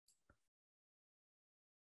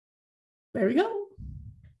There we go.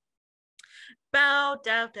 Bow,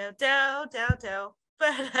 dow, dow, dow, dow, dow.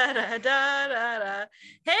 Ba-da-da-da-da-da.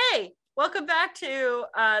 Hey, welcome back to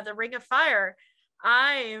the Ring of Fire.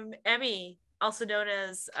 I'm Emmy, also known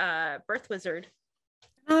as Birth Wizard,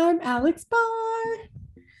 I'm Alex Barr.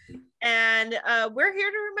 and we're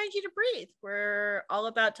here to remind you to breathe. We're all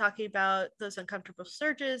about talking about those uncomfortable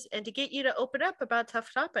surges and to get you to open up about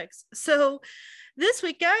tough topics. So, this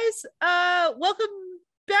week, guys, welcome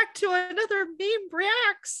back to another meme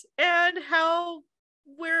reacts and how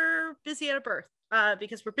we're busy at a birth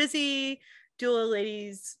because we're busy doula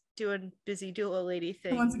ladies doing busy doula lady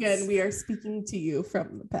things. Once again, we are speaking to you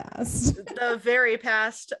from the past. The very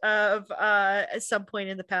past of at some point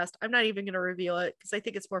in the past. I'm not even going to reveal it because I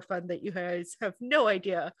think it's more fun that you guys have no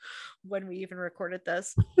idea when we even recorded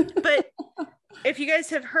this. But if you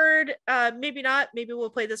guys have heard, maybe not, maybe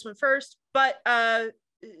we'll play this one first, but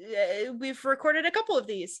we've recorded a couple of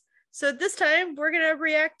these. So this time we're going to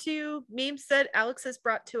react to memes that Alex has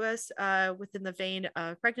brought to us within the vein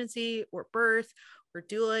of pregnancy or birth or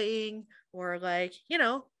doulaing or like, you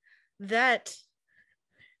know, that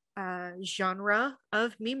genre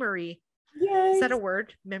of memery. Yay. Is that a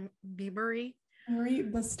word? Memery?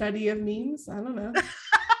 The study of memes? I don't know.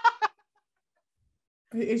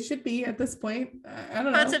 It should be at this point. I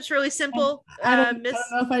don't know. Concept's really simple. I don't know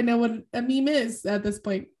if I know what a meme is at this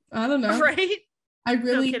point. I don't know. Right? I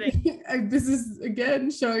really, No this is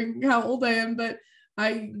again showing how old I am, but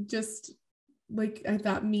I just like, I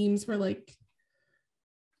thought memes were like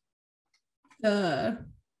where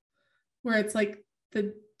it's like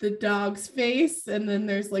the dog's face and then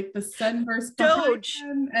there's like the sunburst Doge.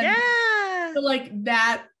 And yeah. so, like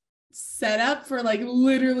that setup for like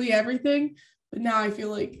literally everything. But now I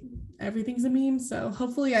feel like everything's a meme. So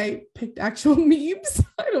hopefully I picked actual memes.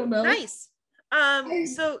 I don't know. Nice.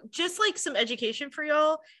 So just like some education for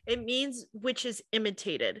y'all, it means which is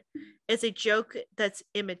imitated. It's a joke that's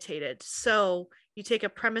imitated. So you take a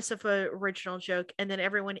premise of an original joke and then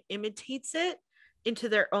everyone imitates it into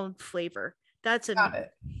their own flavor. That's a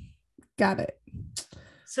Got it.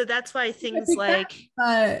 So that's why things like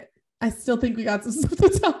I still think we got some stuff to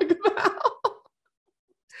talk about.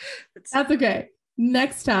 That's okay.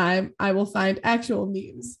 Next time I will find actual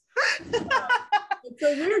memes. So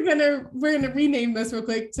we're gonna rename this real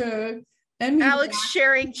quick to Emmy Alex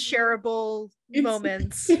sharing shareable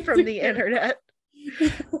moments from the internet.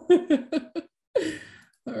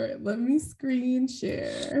 All right, let me screen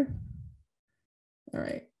share. All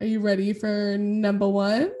right, are you ready for number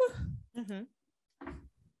one? Mm-hmm.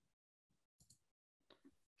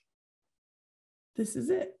 This is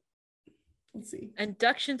it. Let's see.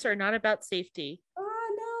 Inductions are not about safety.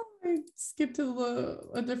 Oh no, I skipped to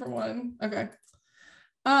a different one. Okay.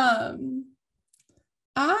 I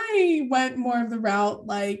went more of the route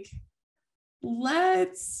like,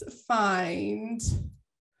 let's find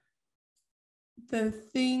the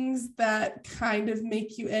things that kind of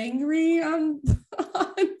make you angry on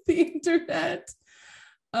the internet,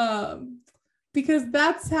 because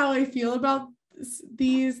that's how I feel about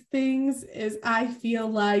these things. Is I feel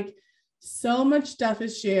like so much stuff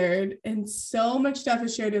is shared and so much stuff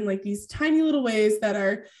is shared in like these tiny little ways that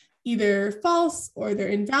are either false or they're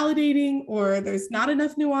invalidating or there's not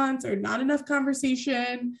enough nuance or not enough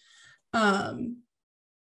conversation.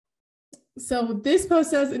 So this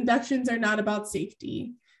post says inductions are not about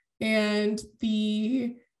safety. And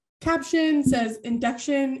the caption says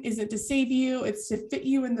induction isn't to save you, it's to fit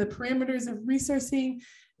you in the parameters of resourcing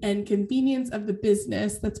and convenience of the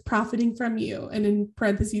business that's profiting from you. And in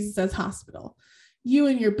parentheses, it says hospital. You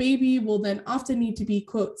and your baby will then often need to be,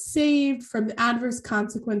 quote, saved from the adverse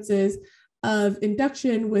consequences of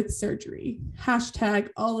induction with surgery. Hashtag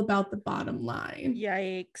all about the bottom line.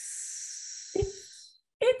 Yikes.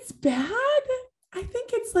 It's bad. I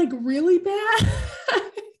think it's like really bad.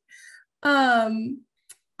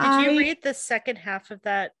 Did you read the second half of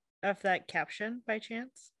that caption by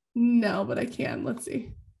chance? No, but I can. Let's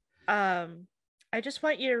see. I just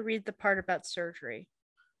want you to read the part about surgery.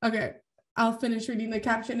 Okay. I'll finish reading the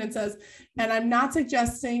caption. It says, and I'm not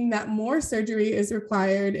suggesting that more surgery is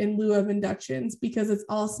required in lieu of inductions because it's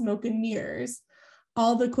all smoke and mirrors.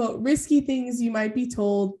 All the, quote, risky things you might be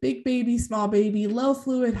told, big baby, small baby, low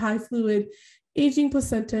fluid, high fluid, aging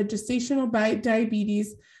placenta, gestational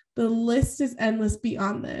diabetes, the list is endless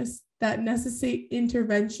beyond this, that necessitate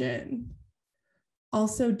intervention.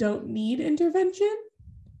 Also don't need intervention?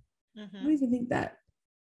 Mm-hmm. I don't even think that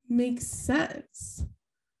makes sense.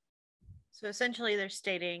 So essentially they're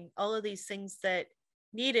stating all of these things that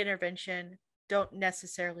need intervention don't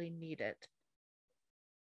necessarily need it,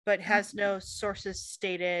 but has no sources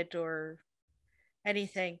stated or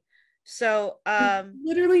anything. So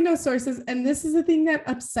literally no sources. And this is the thing that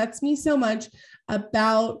upsets me so much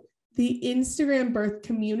about the Instagram birth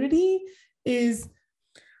community is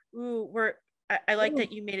I like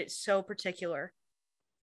that you made it so particular.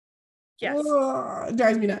 Yes. It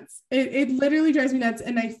drives me nuts. It literally drives me nuts.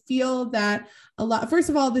 And I feel that a lot, first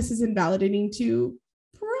of all, this is invalidating to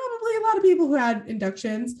probably a lot of people who had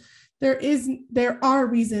inductions. There are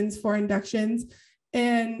reasons for inductions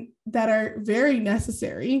and that are very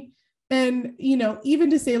necessary. And, even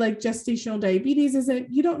to say like gestational diabetes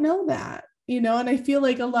isn't, you don't know that, and I feel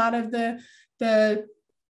like a lot of the,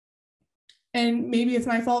 and maybe it's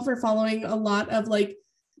my fault for following a lot of like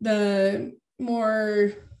the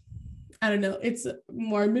more, I don't know, it's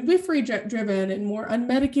more midwifery driven and more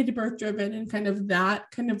unmedicated birth driven and kind of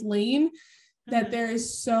that kind of lane that there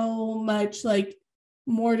is so much like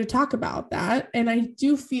more to talk about that. And I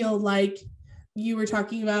do feel like you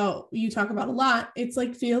talk about a lot. It's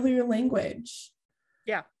like failure language.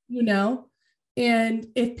 Yeah. And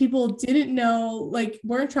if people didn't know, like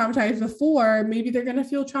weren't traumatized before, maybe they're going to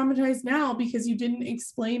feel traumatized now because you didn't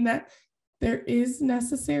explain that there is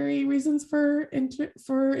necessary reasons for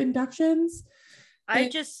inductions. I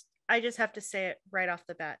just have to say it right off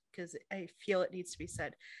the bat because I feel it needs to be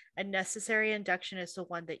said. A necessary induction is the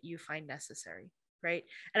one that you find necessary, right?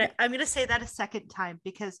 And I'm going to say that a second time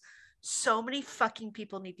because so many fucking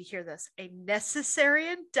people need to hear this. A necessary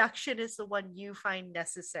induction is the one you find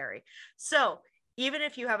necessary. So even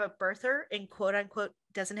if you have a birther and quote unquote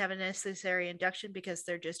doesn't have a necessary induction because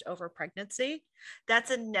they're just over pregnancy, that's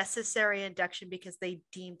a necessary induction because they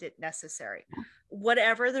deemed it necessary.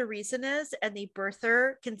 Whatever the reason is, and the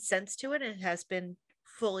birther consents to it and has been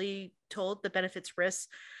fully told the benefits, risks,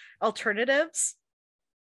 alternatives,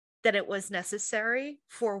 that it was necessary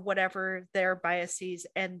for whatever their biases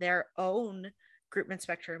and their own groupman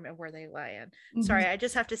spectrum and where they lie in. Mm-hmm. Sorry, I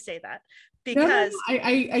just have to say that because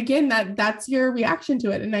I again, that's your reaction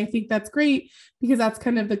to it. And I think that's great because that's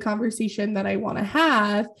kind of the conversation that I want to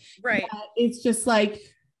have. Right. It's just like,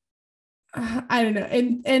 I don't know.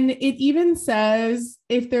 And it even says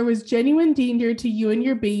if there was genuine danger to you and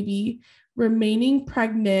your baby remaining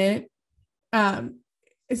pregnant,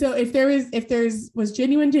 so if there was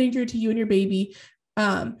genuine danger to you and your baby,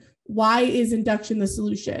 why is induction the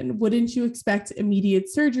solution? Wouldn't you expect immediate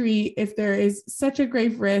surgery if there is such a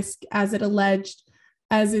grave risk as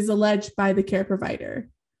is alleged by the care provider?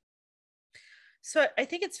 So I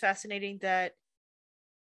think it's fascinating that.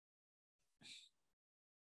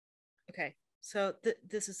 Okay, so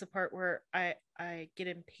this is the part where I get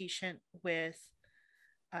impatient with,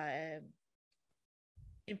 in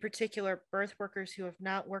particular, birth workers who have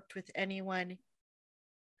not worked with anyone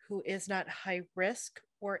who is not high risk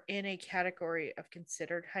or in a category of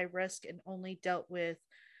considered high risk and only dealt with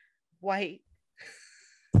white,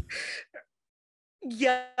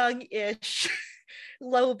 young-ish,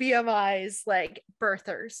 low BMIs, like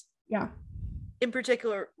birthers. Yeah. In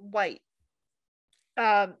particular, white.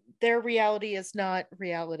 Their reality is not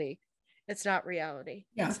reality. It's not reality.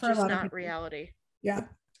 Yeah, it's just not reality. Yeah.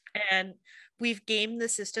 And we've gamed the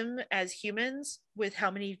system as humans with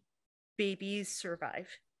how many babies survive.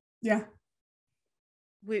 Yeah.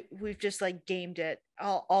 We've just like gamed it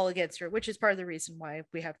all against her, which is part of the reason why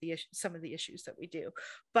we have some of the issues that we do.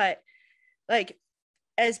 But like,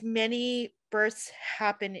 as many births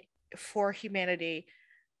happen for humanity,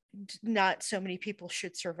 not so many people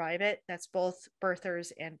should survive it. That's both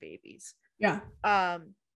birthers and babies. Yeah.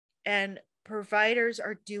 And providers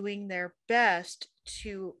are doing their best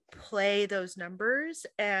to play those numbers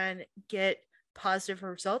and get positive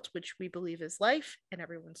results, which we believe is life and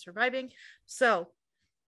everyone's surviving. So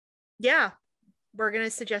yeah, we're going to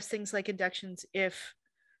suggest things like inductions if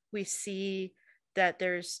we see that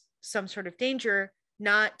there's some sort of danger,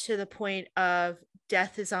 not to the point of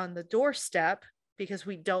death is on the doorstep, because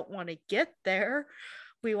we don't want to get there.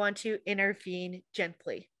 We want to intervene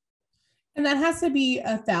gently. And that has to be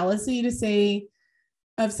a fallacy to say,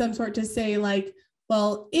 of some sort, to say like,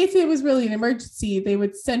 well, if it was really an emergency, they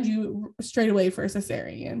would send you straight away for a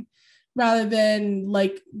cesarean, rather than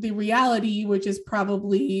like the reality, which is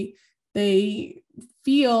probably they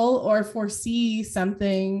feel or foresee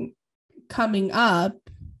something coming up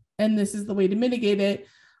and this is the way to mitigate it.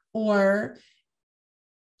 Or,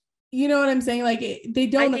 you know what I'm saying? Like they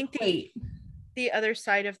don't equate. The other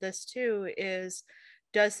side of this too is,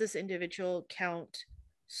 does this individual count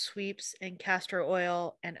sweeps and castor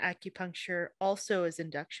oil and acupuncture also as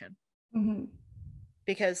induction? Mm-hmm.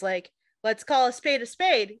 Because like, let's call a spade.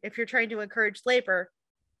 If you're trying to encourage labor,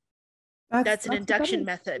 that's an induction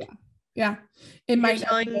method. Yeah. It You're might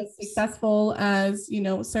not be telling, as successful as,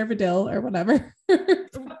 Cervidil or whatever.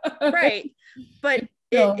 right, but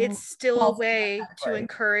It it's still still a falls into that way to category.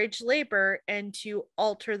 encourage labor and to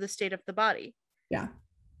alter the state of the body. Yeah.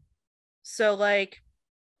 So like,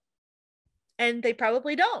 and they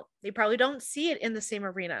probably don't see it in the same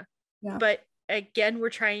arena. Yeah. But again,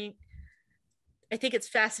 I think it's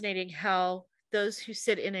fascinating how those who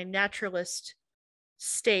sit in a naturalist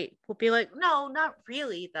state will be like, no, not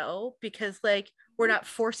really though, because like we're not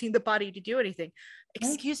forcing the body to do anything. Yeah.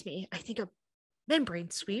 Excuse me, I think a membrane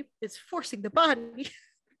sweep is forcing the body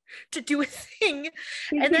to do a thing,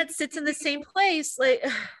 and that sits in the same place. Like,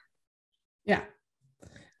 Yeah. so,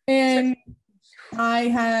 And I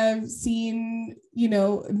have seen,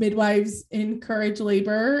 midwives encourage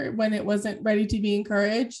labor when it wasn't ready to be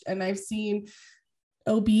encouraged. And I've seen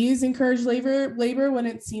OBs encourage labor when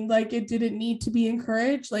it seemed like it didn't need to be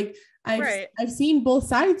encouraged. Like right, I've seen both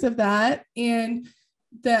sides of that. And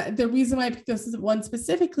the reason why I picked this one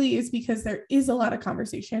specifically is because there is a lot of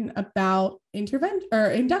conversation about intervention or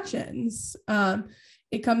inductions.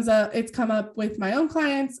 It's come up with my own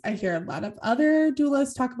clients. I hear a lot of other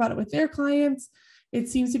doulas talk about it with their clients. It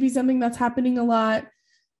seems to be something that's happening a lot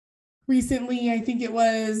recently. I think it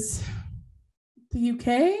was the UK.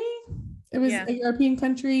 It was yeah. a European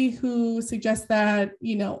country who suggests that,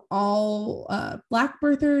 all Black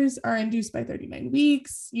birthers are induced by 39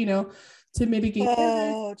 weeks, to mitigate their risk.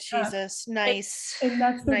 Oh Jesus, nice, And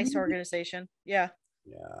that's the nice reason, organization. Yeah,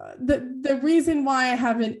 yeah, the reason why I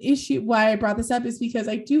have an issue, why I brought this up is because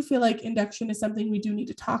I do feel like induction is something we do need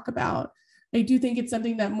to talk about. I do think it's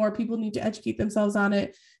something that more people need to educate themselves on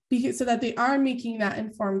it, because so that they are making that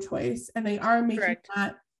informed choice and they are making correct.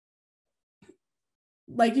 that,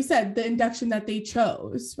 like you said, the induction that they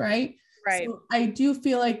chose, right? Right. So I do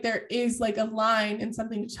feel like there is like a line and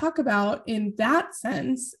something to talk about in that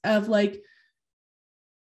sense of like,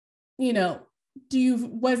 you know,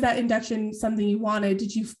 was that induction something you wanted?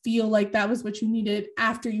 Did you feel like that was what you needed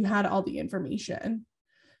after you had all the information?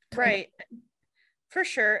 Right. For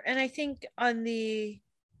sure. And I think on the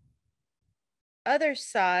other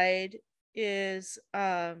side is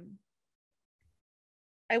I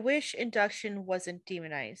wish induction wasn't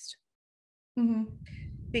demonized Mm-hmm.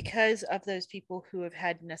 because of those people who have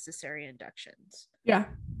had necessary inductions. Yeah.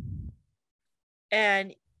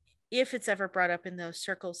 And if it's ever brought up in those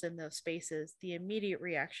circles, in those spaces, the immediate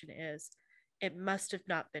reaction is it must have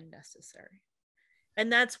not been necessary.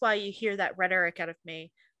 And that's why you hear that rhetoric out of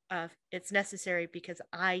me of it's necessary because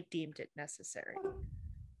I deemed it necessary.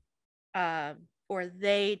 Or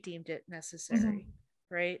they deemed it necessary.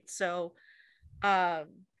 Mm-hmm. Right. Um,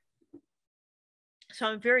 so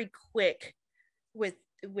I'm very quick with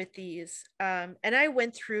these. And I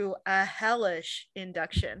went through a hellish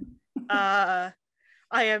induction. I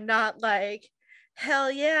am not like,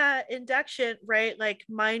 hell yeah, induction, right? Like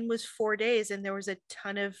mine was 4 days and there was a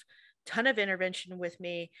ton of intervention with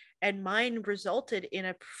me, and mine resulted in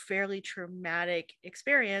a fairly traumatic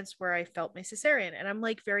experience where I felt my cesarean, and I'm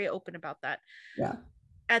like very open about that. Yeah.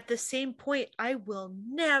 At the same point, I will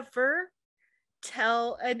never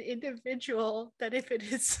tell an individual that if it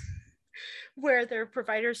is where their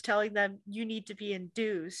provider's telling them you need to be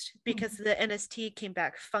induced because the NST came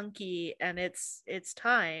back funky and it's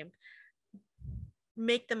time,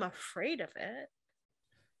 make them afraid of it.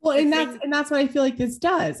 Well, The and thing, that's what I feel like this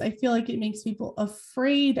does. I feel like it makes people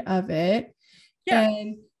afraid of it, yeah,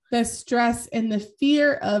 and the stress and the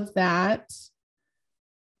fear of that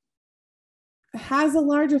has a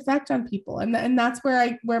large effect on people. And that's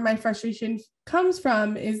where my frustration comes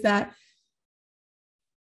from, is that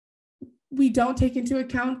we don't take into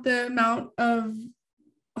account the amount of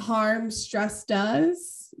harm stress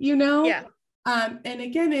does, yeah, and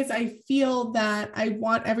again, is I feel that I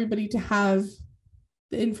want everybody to have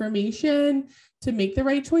the information to make the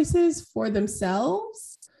right choices for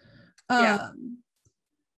themselves. yeah,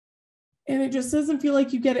 And it just doesn't feel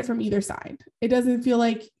like you get it from either side. It doesn't feel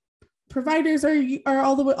like providers are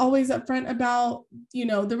all the way always upfront about,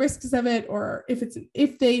 the risks of it, or if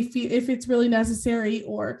it's really necessary,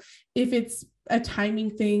 or if it's a timing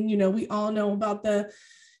thing. We all know about the,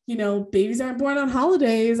 babies aren't born on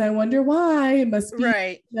holidays, I wonder why, it must be,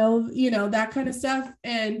 right. that kind of stuff.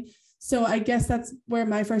 And so I guess that's where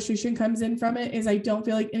my frustration comes in from it, is I don't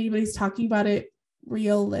feel like anybody's talking about it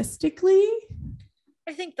realistically.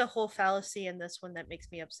 I think the whole fallacy in this one that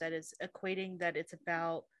makes me upset is equating that it's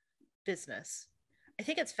about business. I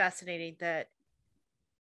think it's fascinating that,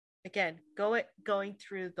 again, going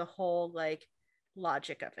through the whole like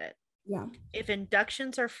logic of it. Yeah. If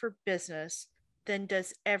inductions are for business, then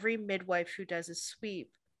does every midwife who does a sweep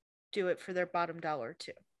do it for their bottom dollar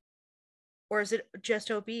too? or is it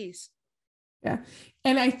just obese? Yeah.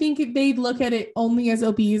 And I think they look at it only as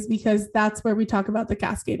obese because that's where we talk about the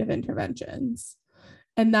cascade of interventions.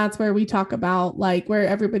 And that's where we talk about, like, where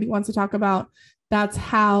everybody wants to talk about, that's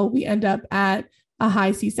how we end up at a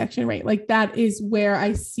high C-section rate. Like, that is where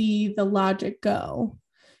I see the logic go,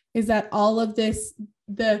 is that all of this,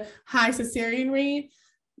 the high cesarean rate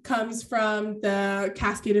comes from the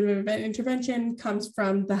cascade of intervention, comes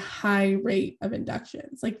from the high rate of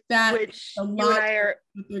inductions. Like, that, which the you and I are,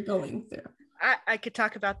 that they're going through. I could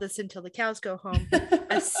talk about this until the cows go home.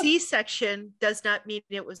 A C-section does not mean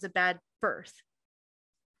it was a bad birth.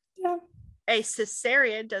 Yeah. A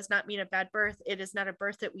cesarean does not mean a bad birth. It is not a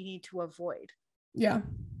birth that we need to avoid. Yeah.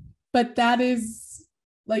 But that is,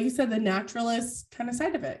 like you said, the naturalist kind of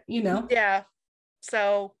side of it, you know? Yeah.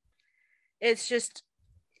 So it's just,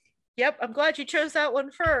 yep, I'm glad you chose that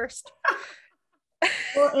one first.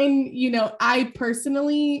 Well, and you know, I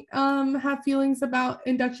personally have feelings about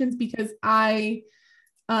inductions because I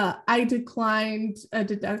declined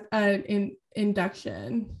an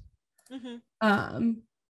induction. Mm-hmm.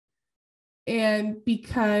 And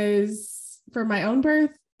because for my own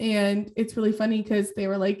birth, and it's really funny because they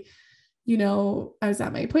were like, you know, I was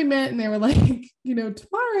at my appointment and they were like, you know,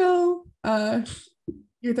 tomorrow,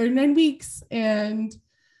 you're 39 weeks and,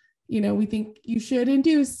 you know, we think you should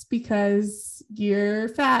induce because you're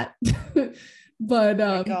fat. But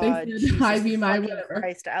they said high BMI, whatever.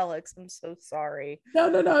 Christ, Alex, I'm so sorry. No,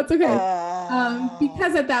 it's okay.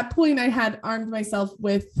 Because at that point I had armed myself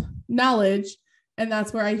with knowledge, and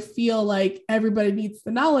that's where I feel like everybody needs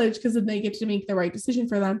the knowledge because then they get to make the right decision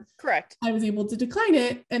for them. Correct. I was able to decline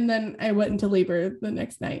it, and then I went into labor the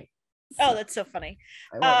next night. So, oh, that's so funny.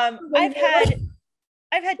 I've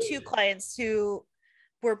had two clients who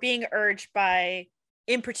were being urged by,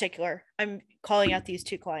 in particular, I'm calling out these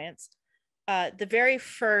two clients. The very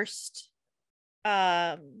first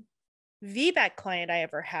VBAC client I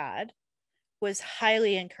ever had was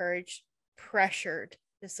highly encouraged, pressured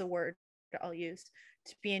is the word I'll use,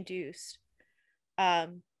 to be induced.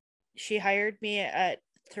 She hired me at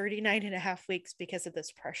 39 and a half weeks because of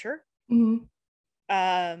this pressure. Mm-hmm.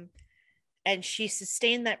 And she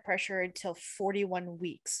sustained that pressure until 41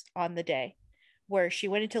 weeks on the day, where she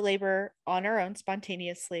went into labor on her own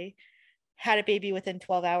spontaneously, had a baby within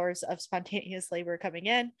 12 hours of spontaneous labor coming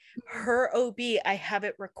in. Her OB, I have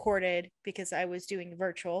it recorded because I was doing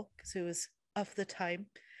virtual because it was of the time.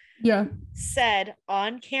 Yeah. Said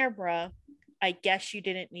on camera, I guess you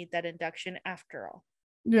didn't need that induction after all.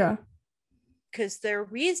 Yeah. Because their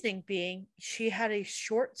reasoning being she had a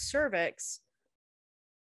short cervix,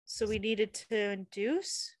 so we needed to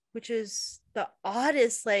induce, which is the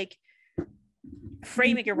oddest like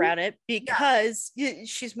framing around it, because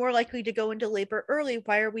she's more likely to go into labor early.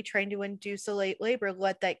 Why are we trying to induce a late labor?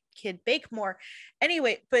 Let that kid bake more.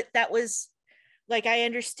 Anyway, but that was like, I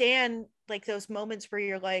understand like those moments where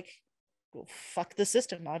you're like, well, fuck the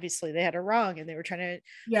system. Obviously they had it wrong and they were trying to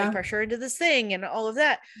like pressure into this thing and all of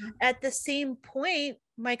that. At the same point,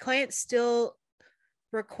 my client still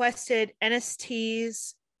requested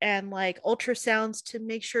NSTs and like ultrasounds to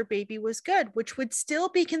make sure baby was good, which would still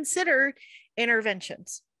be considered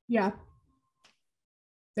interventions. Yeah.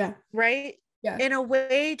 Right. Yeah. In a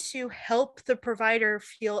way to help the provider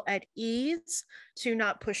feel at ease to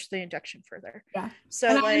not push the induction further. Yeah. So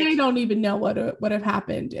and like, I don't even know what would have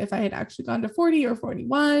happened if I had actually gone to 40 or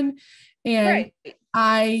 41. And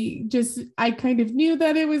I kind of knew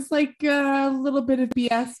that it was like a little bit of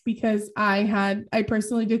BS because I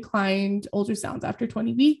personally declined ultrasounds after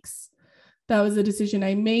 20 weeks. That was a decision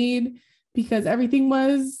I made because everything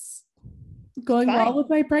was going well with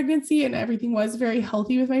my pregnancy and everything was very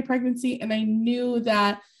healthy with my pregnancy. And I knew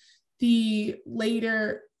that the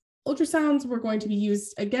later ultrasounds were going to be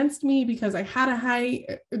used against me because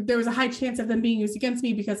there was a high chance of them being used against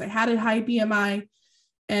me because I had a high BMI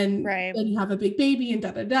and then you have a big baby and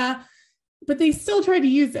but they still tried to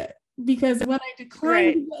use it because when I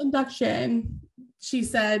declined the induction, she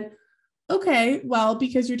said, okay, well,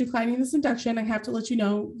 because you're declining this induction, I have to let you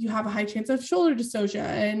know you have a high chance of shoulder dystocia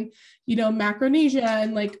and, you know, macronesia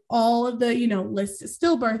and like all of the, you know, list of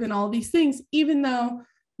stillbirth and all these things, even though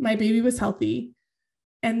my baby was healthy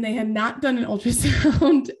and they had not done an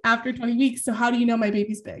ultrasound after 20 weeks. So how do you know my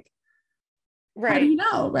baby's big? How do you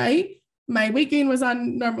know, right? My weight gain was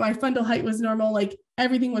on normal. My fundal height was normal. Like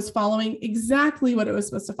everything was following exactly what it was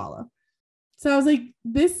supposed to follow. So I was like,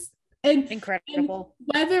 this, and incredible. And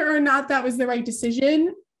whether or not that was the right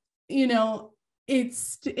decision, you know,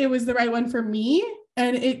 it was the right one for me.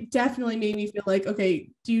 And it definitely made me feel like, okay,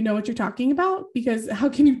 do you know what you're talking about? Because how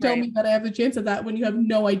can you tell me that I have the chance of that when you have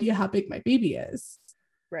no idea how big my baby is?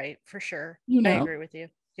 Right, for sure. You I know? agree with you.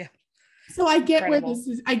 Yeah. So I get where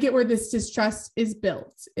Incredible. I get where this distrust is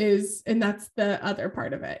built and that's the other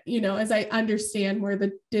part of it, as I understand where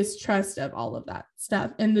the distrust of all of that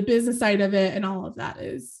stuff and the business side of it and all of that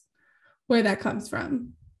is where that comes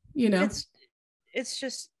from, It's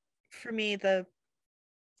just, for me, if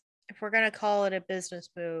we're going to call it a business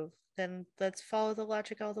move, then let's follow the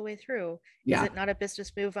logic all the way through. Yeah. Is it not a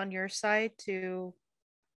business move on your side to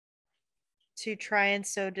try and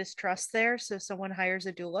sow distrust there so someone hires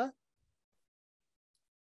a doula?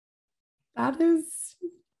 That is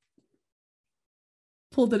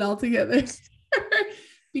pulled it all together.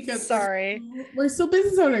 Because sorry, we're still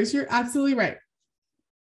business owners. You're absolutely right.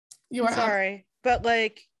 You are sorry, but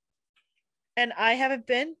like, and I haven't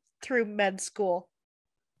been through med school,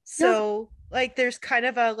 so like there's kind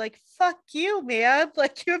of a like, fuck you, man,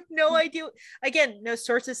 like you have no idea. Again, no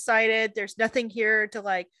sources cited, there's nothing here to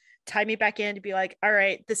like tie me back in to be like, all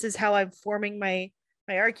right, this is how I'm forming my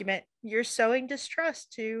argument. You're sowing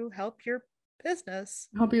distrust to help your business.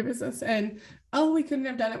 And we couldn't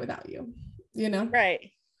have done it without you,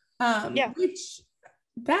 right. Yeah. Which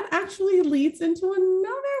that actually leads into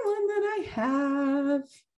another one that I have,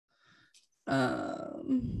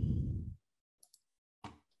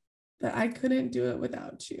 that I couldn't do it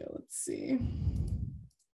without you. Let's see.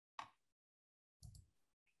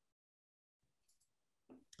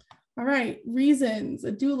 All right, reasons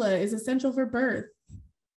a doula is essential for birth.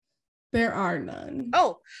 There are none.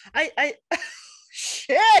 Oh, I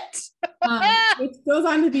shit. Which goes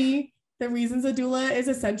on to be the reasons a doula is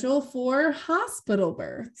essential for hospital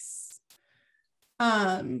births.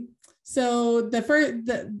 So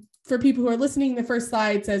for people who are listening, the first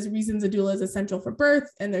slide says reasons a doula is essential for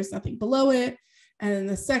birth, and there's nothing below it. And then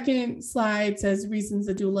the second slide says reasons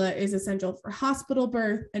a doula is essential for hospital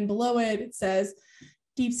birth, and below it says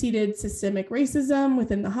deep-seated systemic racism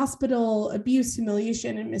within the hospital, abuse,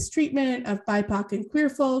 humiliation, and mistreatment of BIPOC and queer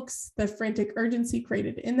folks, the frantic urgency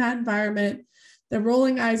created in that environment, the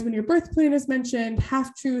rolling eyes when your birth plan is mentioned,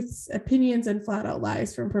 half-truths, opinions, and flat-out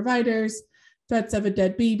lies from providers, threats of a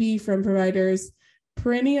dead baby from providers,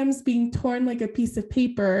 perineums being torn like a piece of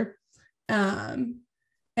paper, and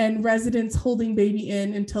residents holding baby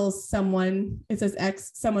in until someone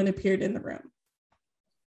appeared in the room.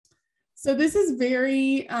 So this is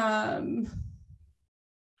very, the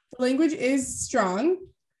language is strong.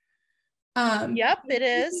 Yep, it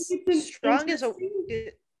is.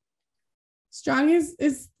 Strong is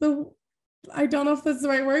the, I don't know if that's the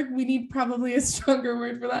right word. We need probably a stronger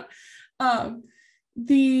word for that.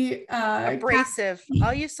 Abrasive.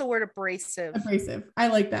 I'll use the word abrasive. Abrasive. I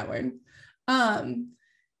like that word.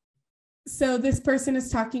 So this person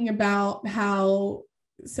is talking about how,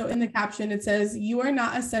 so in the caption, it says, you are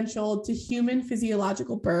not essential to human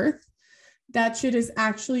physiological birth. That shit is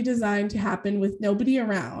actually designed to happen with nobody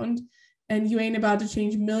around, and you ain't about to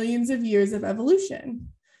change millions of years of evolution.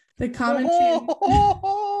 The common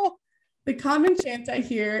chant I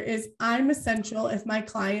hear is, I'm essential if my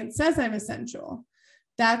client says I'm essential.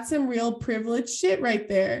 That's some real privileged shit right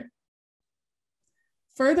there.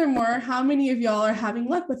 Furthermore, how many of y'all are having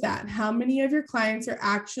luck with that? How many of your clients are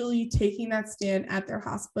actually taking that stand at their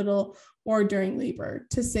hospital or during labor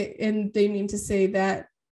to say, and they mean to say that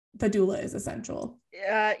the doula is essential?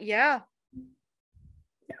 Yeah.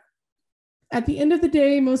 At the end of the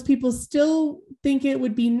day, most people still think it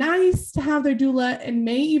would be nice to have their doula and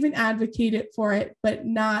may even advocate it for it, but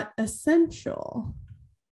not essential.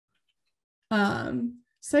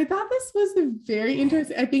 So I thought this was a very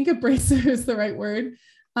interesting, I think abrasive is the right word.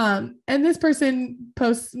 And this person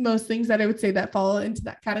posts most things that I would say that fall into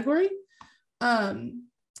that category. But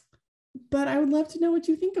I would love to know what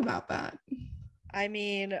you think about that. I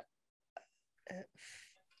mean,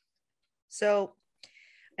 so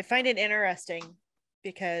I find it interesting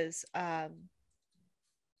because as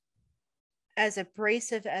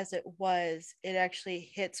abrasive as it was, it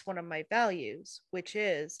actually hits one of my values, which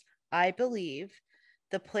is I believe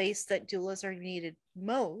the place that doulas are needed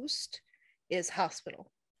most is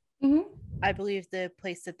hospital. Mm-hmm. I believe the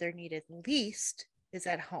place that they're needed least is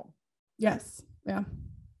at home. Yes. Yeah.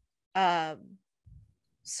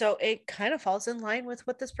 So it kind of falls in line with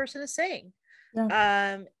what this person is saying.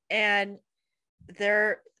 Yeah. And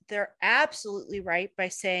they're absolutely right by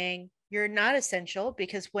saying you're not essential,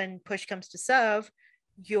 because when push comes to shove,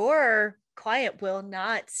 your client will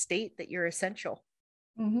not state that you're essential.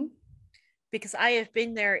 Mm-hmm. Because I have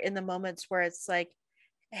been there in the moments where it's like,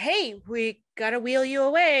 hey, we got to wheel you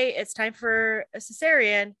away. It's time for a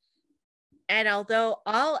cesarean. And although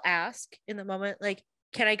I'll ask in the moment, like,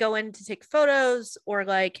 can I go in to take photos or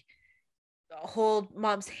like hold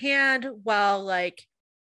mom's hand while like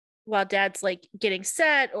while dad's like getting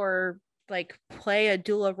set or like play a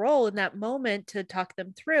doula role in that moment to talk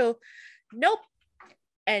them through. Nope.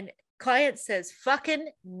 And client says fucking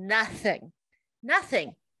nothing.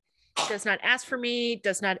 Does not ask for me,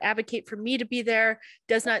 does not advocate for me to be there,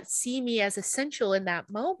 does not see me as essential in that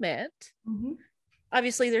moment. Mm-hmm.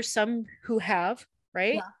 Obviously, there's some who have,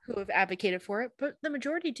 right? Yeah. Who have advocated for it, but the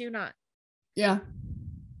majority do not. Yeah.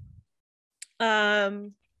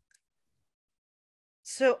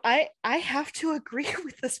 So I have to agree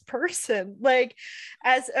with this person, like,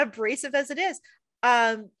 as abrasive as it is.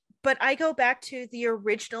 But I go back to the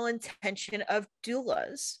original intention of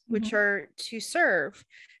doulas, which are to serve.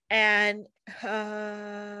 And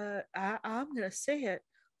I'm going to say it.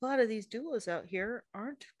 A lot of these doulas out here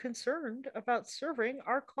aren't concerned about serving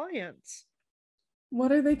our clients.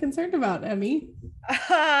 What are they concerned about, Emmy?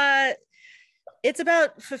 It's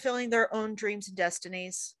about fulfilling their own dreams and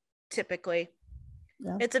destinies, typically.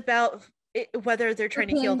 Yeah. It's about whether they're trying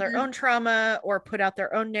to heal their own trauma or put out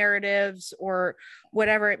their own narratives or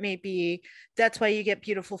whatever it may be. That's why you get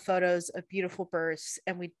beautiful photos of beautiful births,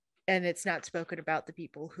 and it's not spoken about the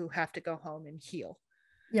people who have to go home and heal.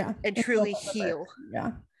 Yeah. And truly heal.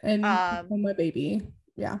 Yeah. And my baby.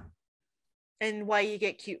 Yeah. And why you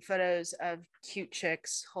get cute photos of cute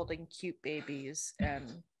chicks holding cute babies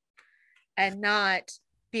and not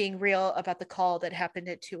being real about the call that happened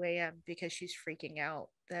at 2 a.m. because she's freaking out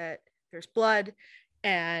that there's blood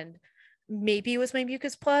and maybe it was my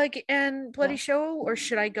mucus plug and bloody show, or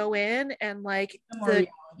should I go in and like the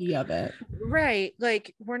reality of it. Right.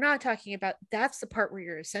 Like, we're not talking about, that's the part where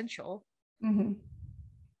you're essential. Mm-hmm.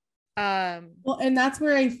 Well, and that's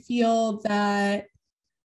where I feel that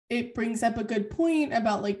it brings up a good point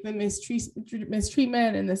about like the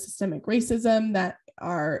mistreatment and the systemic racism that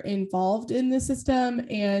are involved in the system.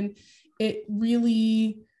 And it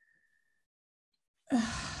really,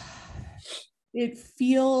 it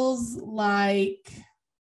feels like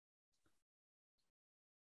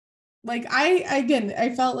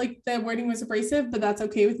I felt like the wording was abrasive, but that's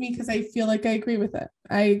okay with me because I feel like I agree with it.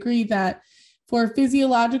 I agree that for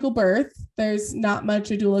physiological birth, there's not much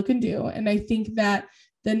a doula can do. And I think that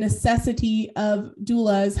the necessity of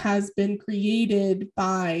doulas has been created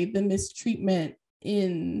by the mistreatment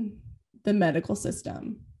in the medical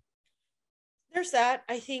system. There's that.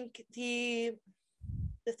 I think the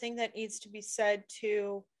thing that needs to be said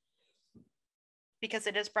too, because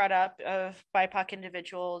it is brought up, of BIPOC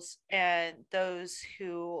individuals and those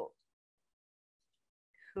who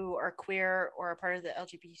are queer or a part of the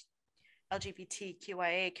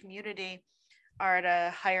LGBTQIA community are at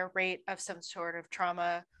a higher rate of some sort of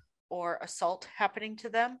trauma or assault happening to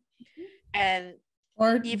them. And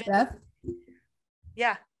or even death.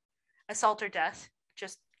 Yeah. Assault or death,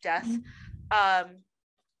 just death.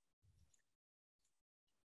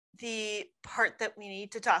 The part that we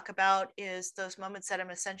need to talk about is those moments that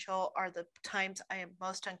I'm essential are the times I am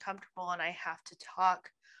most uncomfortable and I have to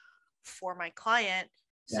talk for my client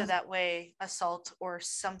so that way assault or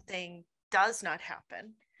something does not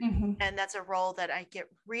happen. And that's a role that I get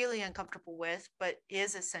really uncomfortable with, but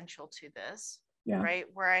is essential to this, right?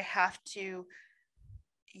 Where I have to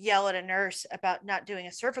yell at a nurse about not doing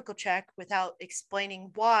a cervical check without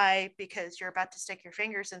explaining why, because you're about to stick your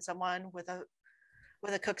fingers in someone with a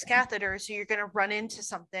Cook's catheter, so you're going to run into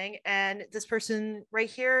something, and this person right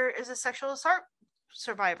here is a sexual assault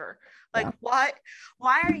survivor. Like, why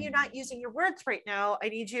are you not using your words right now? I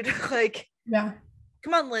need you to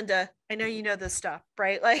come on, Linda, I know you know this stuff,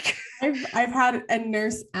 right? Like, I've had a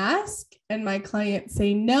nurse ask and my client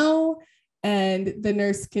say no, and the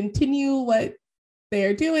nurse continue what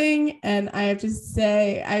they're doing, and I have to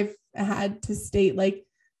say, I've had to state, like,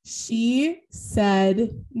 she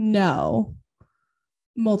said no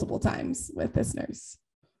multiple times with this nurse.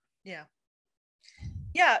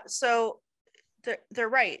 So they're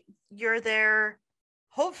right. You're there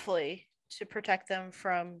hopefully to protect them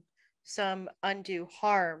from some undue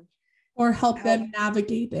harm or help them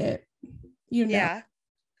navigate it,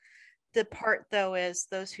 The part though is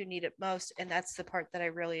those who need it most, and that's the part that I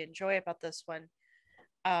really enjoy about this one,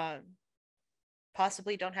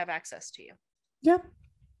 possibly don't have access to you.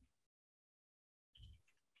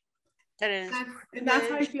 And that's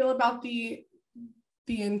how I feel about the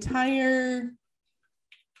entire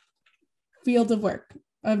field of work,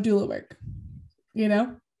 of doula work,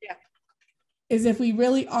 is if we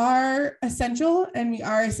really are essential, and we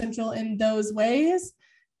are essential in those ways,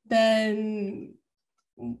 then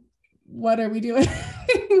what are we doing?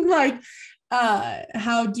 Like,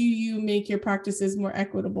 how do you make your practices more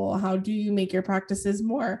equitable? How do you make your practices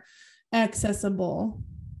more accessible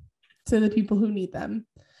to the people who need them?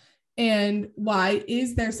 And why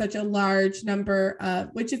is there such a large number of,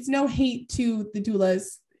 which it's no hate to the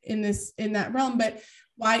doulas in that realm, but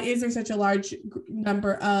why is there such a large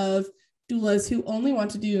number of doulas who only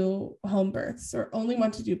want to do home births or only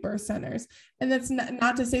want to do birth centers? And that's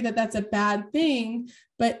not to say that that's a bad thing,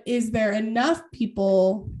 but is there enough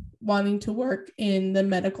people wanting to work in the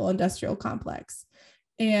medical industrial complex?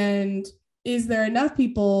 And is there enough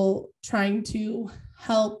people trying to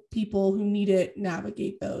help people who need it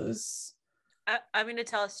navigate those? I'm going to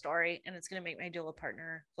tell a story, and it's going to make my doula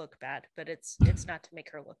partner look bad, but it's not to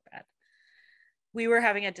make her look bad. We were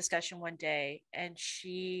having a discussion one day, and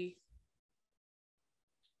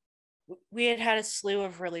we had a slew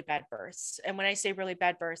of really bad births. And when I say really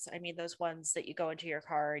bad births, I mean those ones that you go into your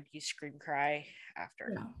car and you scream cry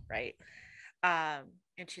after, right?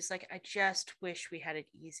 And she's like, I just wish we had it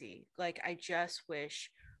easy. Like, I just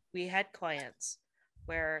wish we had clients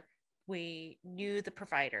where we knew the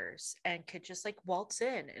providers and could just like waltz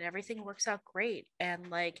in and everything works out great.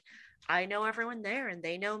 And like, I know everyone there and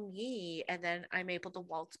they know me, and then I'm able to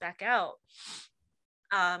waltz back out.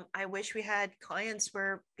 I wish we had clients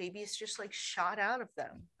where babies just like shot out of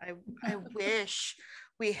them. I wish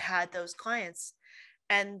we had those clients.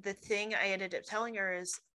 And the thing I ended up telling her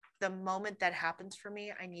is, the moment that happens for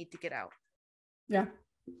me, I need to get out. Yeah.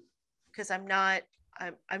 Because I'm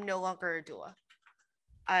no longer a doula.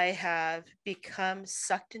 I have become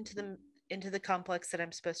sucked into the complex that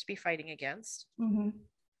I'm supposed to be fighting against,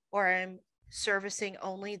 or I'm servicing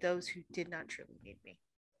only those who did not truly need me.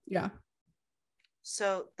 Yeah.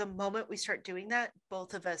 So the moment we start doing that,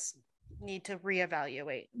 both of us need to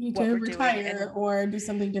reevaluate. Need to retire or do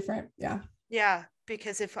something different. Yeah. Yeah.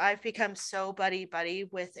 Because if I've become so buddy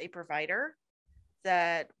with a provider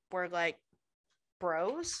that we're like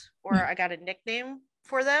bros, or I got a nickname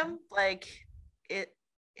for them, like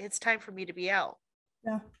it's time for me to be out.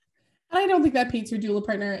 Yeah. And I don't think that paints your doula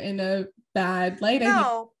partner in a bad light.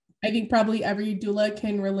 No. I think probably every doula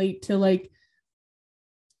can relate to like,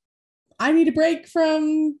 I need a break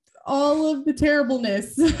from all of the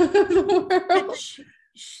terribleness of the world.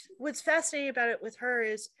 What's fascinating about it with her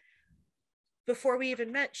is, before we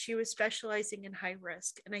even met, she was specializing in high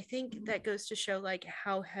risk. And I think that goes to show like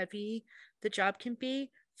how heavy the job can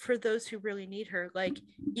be for those who really need her. Like,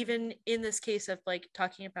 even in this case of like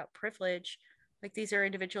talking about privilege, like these are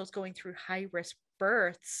individuals going through high risk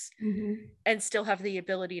births and still have the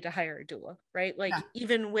ability to hire a doula, right? Like,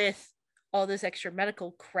 even with all this extra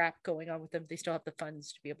medical crap going on with them, they still have the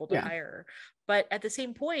funds to be able to hire her. But at the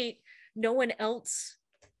same point, no one else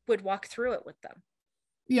would walk through it with them.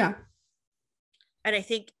 Yeah. And I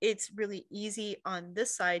think it's really easy on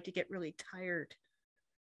this side to get really tired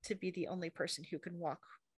to be the only person who can walk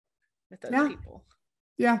with those people.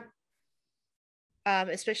 Yeah.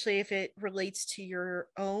 Especially if it relates to your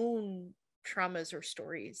own traumas or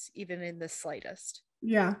stories, even in the slightest.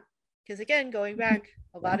 Yeah. Because again, going back,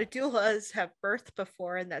 a lot of doulas have birthed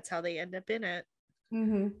before, and that's how they end up in it.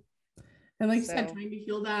 And like you said, trying to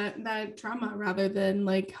heal that trauma rather than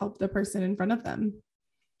like help the person in front of them.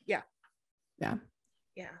 Yeah.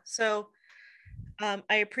 So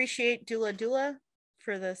I appreciate Doula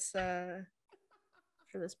for this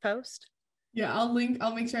post. Yeah, I'll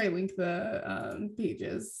make sure I link the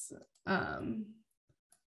pages or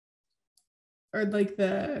like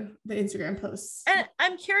the Instagram posts. And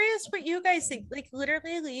I'm curious what you guys think. Like,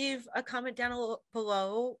 literally leave a comment down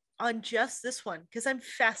below on just this one, because I'm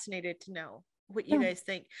fascinated to know what you guys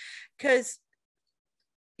think. Because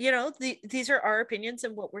these are our opinions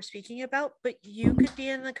and what we're speaking about, but you could be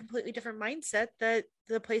in a completely different mindset that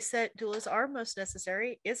the place that doulas are most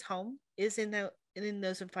necessary is home, is in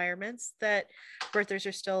those environments that birthers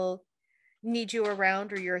are still need you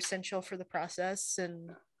around, or you're essential for the process. And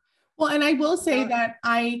I will say that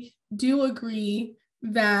I do agree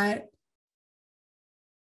that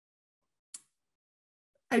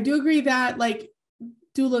like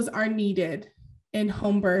doulas are needed in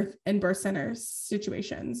home birth and birth center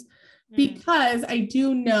situations, because I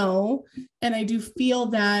do know and I do feel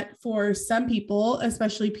that for some people,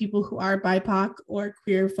 especially people who are BIPOC or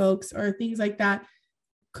queer folks or things like that,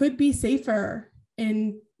 could be safer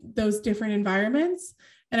in those different environments.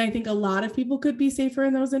 And I think a lot of people could be safer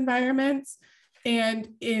in those environments. And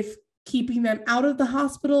if keeping them out of the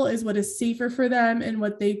hospital is what is safer for them and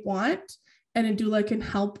what they want, and a doula can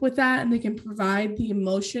help with that, and they can provide the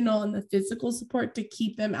emotional and the physical support to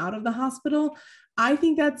keep them out of the hospital, I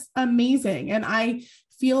think that's amazing. And I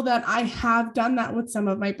feel that I have done that with some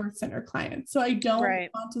of my birth center clients. So I don't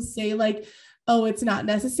want to say like, oh, it's not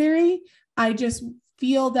necessary. I just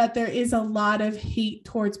feel that there is a lot of hate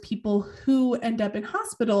towards people who end up in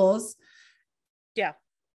hospitals. Yeah.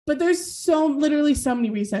 But there's literally so many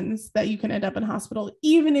reasons that you can end up in hospital,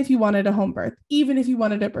 even if you wanted a home birth, even if you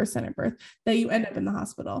wanted a birth center birth, that you end up in the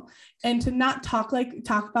hospital. And to not talk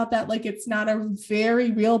about that like it's not a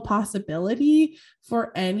very real possibility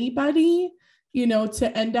for anybody, you know,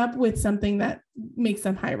 to end up with something that makes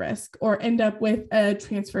them high risk or end up with a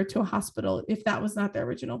transfer to a hospital if that was not their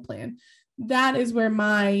original plan. That is where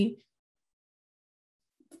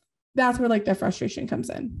that's where like the frustration comes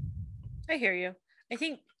in. I hear you. I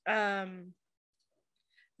think the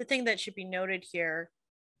thing that should be noted here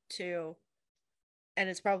too, and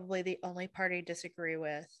it's probably the only part I disagree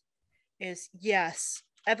with, is yes,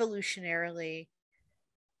 evolutionarily,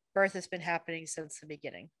 birth has been happening since the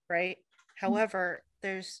beginning, right? However,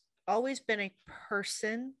 there's always been a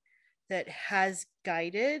person that has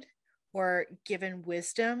guided or given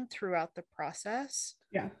wisdom throughout the process.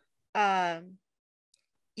 Yeah.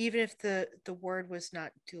 Even if the word was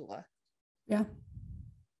not doula. Yeah.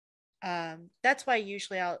 That's why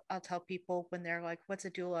usually I'll tell people when they're like, what's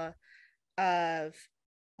a doula? Of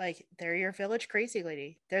like, they're your village crazy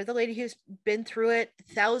lady. They're the lady who's been through it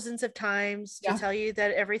thousands of times to tell you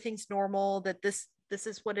that everything's normal, that this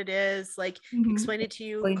is what it is, like explain it to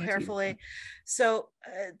you carefully. So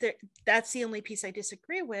that's the only piece I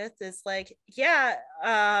disagree with is like, yeah,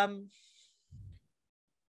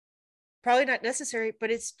 probably not necessary, but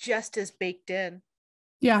it's just as baked in.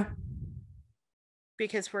 Yeah.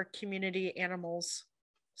 Because we're community animals.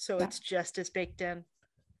 So it's just as baked in.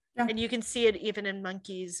 Yeah. And you can see it even in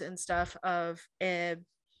monkeys and stuff of a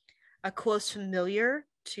close familiar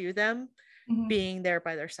to them being there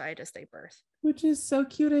by their side as they birth. Which is so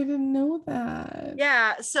cute. I didn't know that.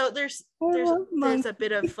 Yeah. So there's a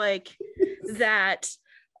bit of like that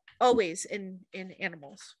always in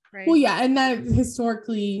animals, right? Well, yeah, and that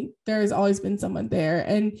historically there has always been someone there,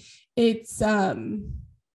 and it's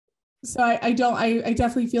so I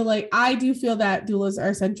definitely feel like I do feel that doulas are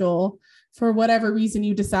essential for whatever reason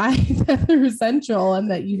you decide that they're essential and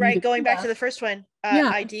that you right. Going back to the first one,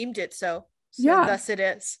 I deemed it so thus it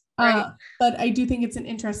is. Right. But I do think it's an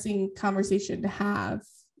interesting conversation to have,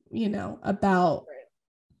 you know, about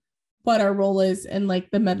what our role is in like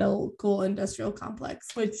the medical industrial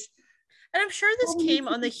complex, which. And I'm sure this came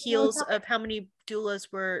on the heels of how many doulas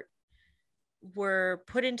were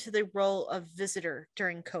put into the role of visitor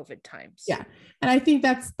during COVID times. Yeah. And I think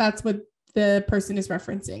that's what the person is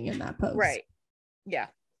referencing in that post. Right. Yeah.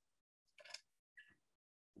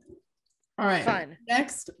 All right. Fun.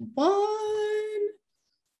 Next one.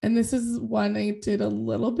 And this is one I did a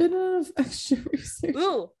little bit of extra research.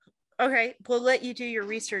 Ooh. Okay. We'll let you do your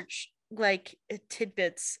research, like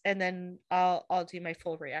tidbits, and then I'll do my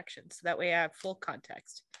full reaction. So that way I have full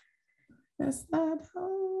context. Does that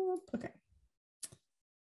help? Okay.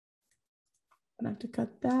 I have to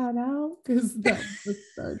cut that out because that was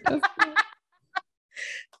so different.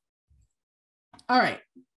 All right.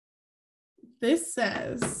 This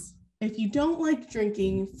says, if you don't like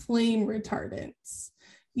drinking flame retardants,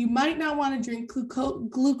 you might not want to drink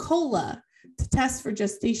glucola to test for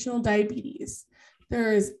gestational diabetes.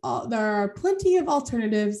 There are plenty of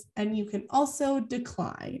alternatives, and you can also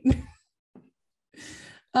decline.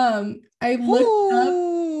 I looked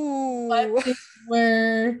up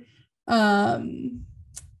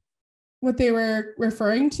what they were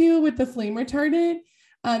referring to with the flame retardant.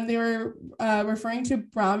 They were referring to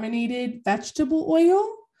brominated vegetable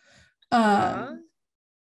oil.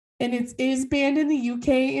 And it is banned in the UK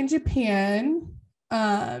and Japan.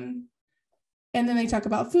 And then they talk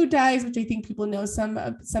about food dyes, which I think people know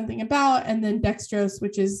something about, and then dextrose,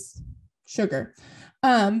 which is sugar.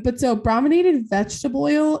 But so brominated vegetable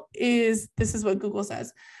oil this is what Google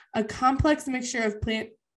says, a complex mixture of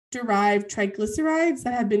plant-derived triglycerides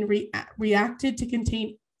that have been reacted to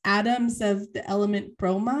contain atoms of the element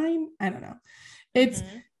bromine. I don't know. It's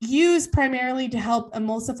used primarily to help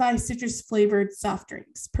emulsify citrus-flavored soft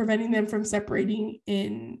drinks, preventing them from separating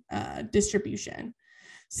in distribution.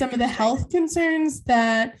 Some of the health concerns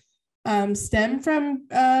that stem from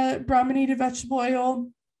brominated vegetable oil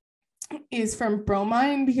is from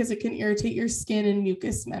bromine because it can irritate your skin and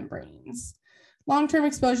mucous membranes. Long-term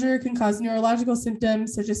exposure can cause neurological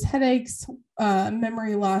symptoms such as headaches,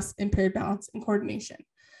 memory loss, impaired balance, and coordination.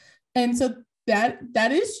 And so that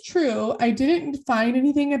is true. I didn't find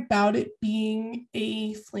anything about it being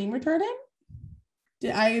a flame retardant.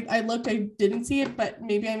 I looked, I didn't see it, but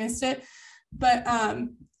maybe I missed it. But I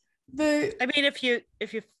mean, if you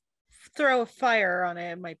throw a fire on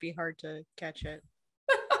it, it might be hard to catch it.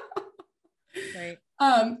 Right.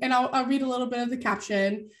 And I'll read a little bit of the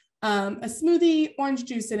caption. A smoothie, orange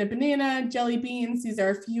juice, and a banana, jelly beans. These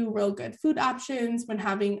are a few real good food options when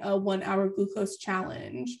having a 1 hour glucose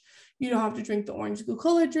challenge. You don't have to drink the orange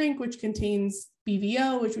glucola drink, which contains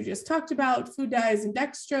BVO, which we just talked about, food dyes, and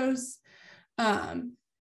dextrose.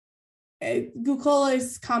 Glucola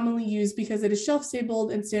is commonly used because it is shelf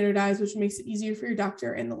stabled and standardized, which makes it easier for your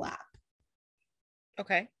doctor in the lab.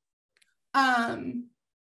 Okay.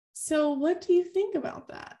 So what do you think about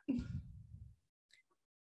that?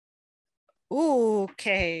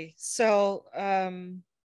 Okay. So,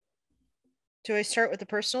 do I start with the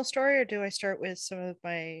personal story or do I start with some of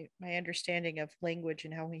my understanding of language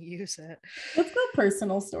and how we use it? Let's go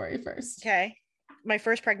personal story first. Okay. My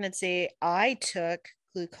first pregnancy, I took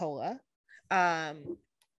glucola. I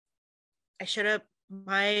should have,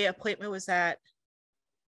 my appointment was at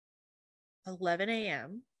 11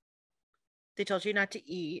 a.m. They told you not to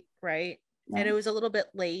eat, right? Yeah. And it was a little bit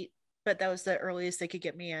late, but that was the earliest they could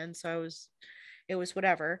get me in. So it was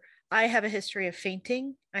whatever. I have a history of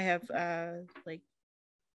fainting. I have like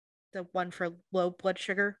the one for low blood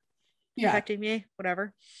sugar affecting me,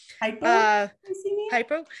 whatever. Hypo?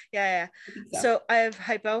 Yeah. So I have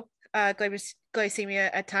hypoglycemia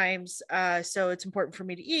at times. So it's important for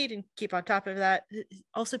me to eat and keep on top of that.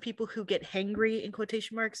 Also, people who get hangry in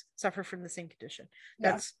quotation marks suffer from the same condition.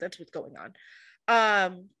 That's what's going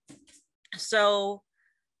on. So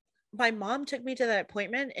my mom took me to that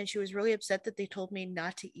appointment and she was really upset that they told me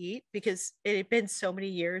not to eat because it had been so many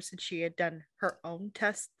years since she had done her own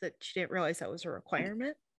test that she didn't realize that was a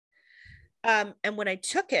requirement. And when I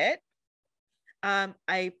took it,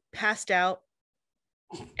 I passed out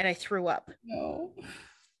and I threw up. No.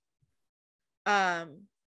 And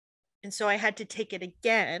so I had to take it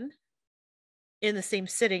again in the same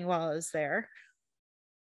sitting while I was there.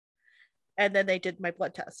 And then they did my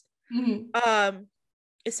blood test. Mm-hmm.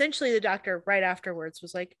 Essentially the doctor right afterwards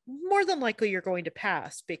was like, more than likely you're going to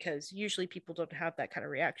pass because usually people don't have that kind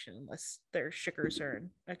of reaction unless their sugars are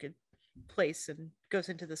in a good place and goes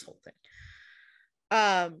into this whole thing.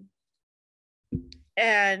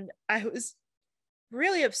 And I was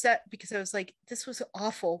really upset because I was like, this was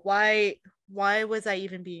awful. Why was I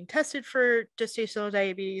even being tested for gestational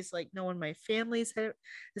diabetes? Like no one in my family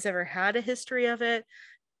has ever had a history of it.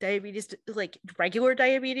 Diabetes, like regular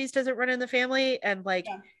diabetes, doesn't run in the family. And like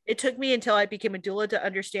it took me until I became a doula to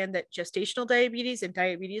understand that gestational diabetes and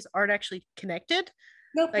diabetes aren't actually connected.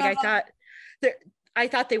 Nope, like I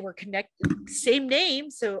thought they were connected, same name,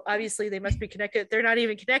 so obviously they must be connected. They're not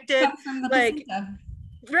even connected. Like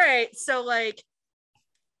right. So like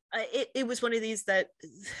it was one of these that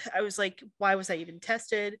I was like, why was I even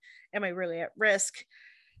tested? Am I really at risk?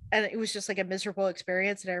 And it was just like a miserable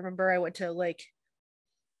experience. And I remember I went to like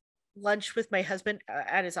lunch with my husband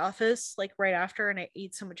at his office like right after, and I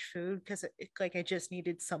ate so much food because like I just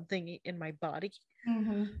needed something in my body.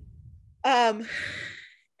 Mm-hmm.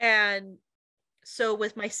 And so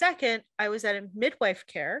with my second, I was at a midwife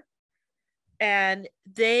care, and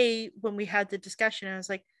when we had the discussion, I was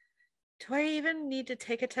like, do I even need to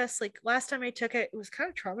take a test? Like last time I took it, it was kind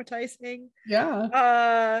of traumatizing.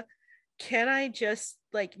 Yeah. Can I just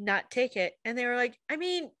like not take it? And they were like, I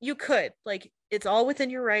mean, you could, like, it's all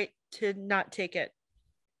within your right to not take it.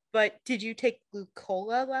 But did you take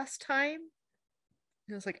glucola last time?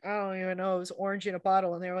 And I was like, I don't even know. It was orange in a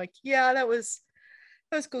bottle. And they were like, yeah, that was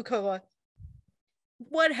glucola.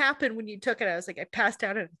 What happened when you took it? I was like, I passed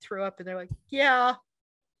out and threw up. And they're like, yeah,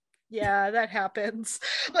 that happens.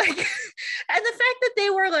 Like, and the fact that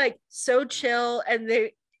they were like so chill and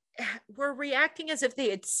they were reacting as if they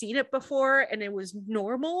had seen it before and it was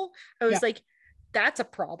normal. I was like, that's a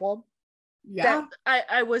problem. Yeah.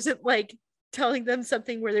 I wasn't like telling them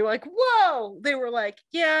something where they were like, whoa. They were like,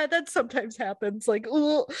 yeah, that sometimes happens. Like,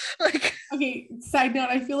 ooh. Like, okay, side note,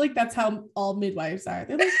 I feel like that's how all midwives are.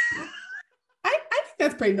 They're like, I think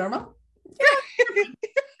that's pretty normal.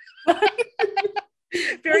 Yeah.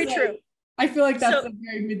 Very true. I feel like that's a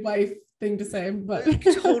very midwife thing to say, but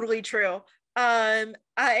totally true.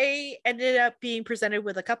 I ended up being presented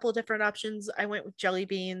with a couple of different options. I went with jelly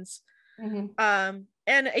beans. Mm-hmm.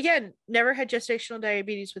 And again, never had gestational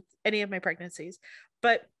diabetes with any of my pregnancies,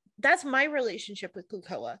 but that's my relationship with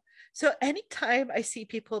glucola. So anytime I see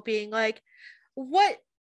people being like, what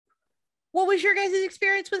was your guys'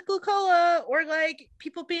 experience with glucola? Or like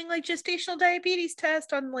people being like gestational diabetes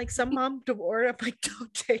test on like some mom board, I'm like,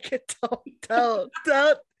 don't take it. Don't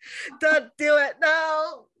do it.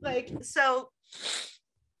 No. Like, so,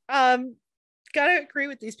 gotta agree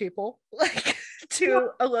with these people, like to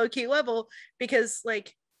a low key level, because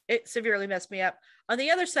like it severely messed me up. On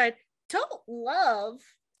the other side, don't love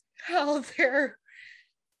how they're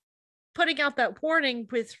putting out that warning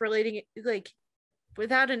with relating it, like,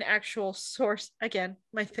 without an actual source. Again,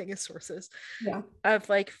 my thing is sources. Yeah. Of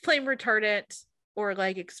like flame retardant, or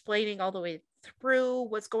like explaining all the way through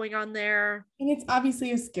what's going on there. And it's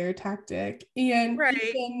obviously a scare tactic. And Right.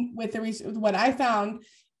 even with the research, what I found,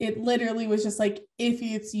 it literally was just like, if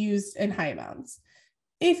it's used in high amounts.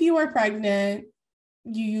 If you are pregnant,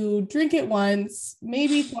 you drink it once,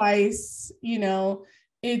 maybe twice, you know,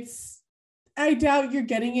 I doubt you're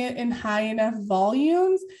getting it in high enough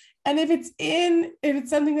volumes. And if it's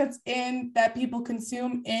something that's in that people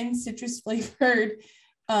consume in citrus flavored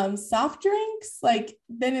soft drinks, like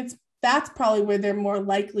then that's probably where they're more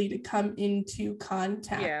likely to come into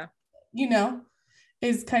contact. Yeah. You know,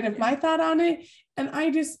 is kind of my thought on it. And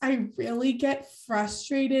I really get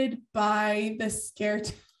frustrated by the scare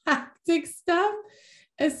tactic stuff,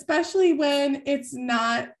 especially when it's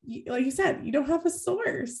not, like you said, you don't have a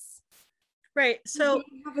source. Right. So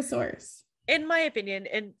you don't have a source. In my opinion,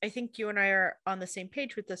 and I think you and I are on the same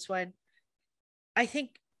page with this one, I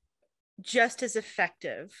think just as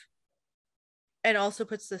effective, and also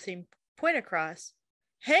puts the same point across.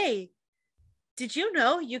 Hey, did you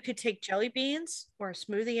know you could take jelly beans or a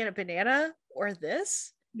smoothie and a banana or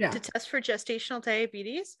this to test for gestational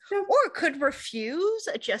diabetes, or could refuse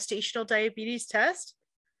a gestational diabetes test?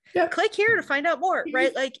 Click here to find out more,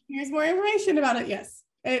 right? Like, here's more information about it. Yes.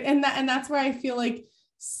 And that's where I feel like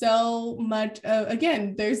so much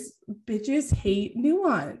again, there's bitches hate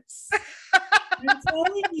nuance. I'm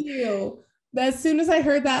telling you. As soon as I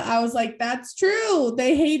heard that, I was like, that's true.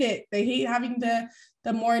 They hate it. They hate having the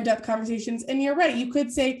more in-depth conversations. And you're right. You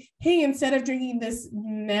could say, hey, instead of drinking this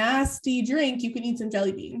nasty drink, you can eat some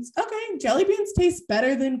jelly beans. Okay, jelly beans taste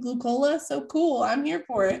better than glucola. So cool. I'm here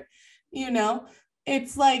for it. You know,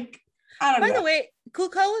 it's like, I don't know. By the way,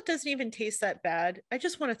 glucola doesn't even taste that bad. I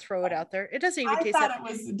just want to throw it out there. It doesn't even taste that. I thought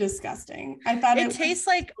it was disgusting. I thought it tastes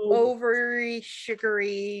like overly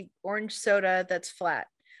sugary orange soda that's flat.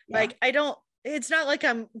 Yeah. Like, it's not like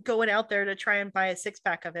I'm going out there to try and buy a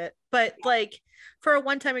 6-pack of it, but like for a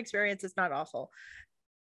one-time experience, it's not awful.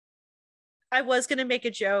 I was going to make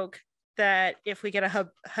a joke that if we get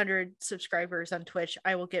 100 subscribers on Twitch,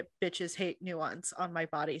 I will get bitches hate nuance on my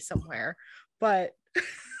body somewhere, but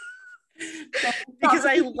because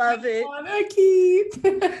I love it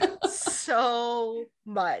so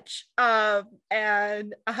much.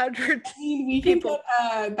 And 100 we people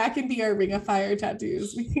can get, that can be our Ring of Fire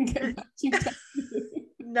tattoos. We can get matching tattoos.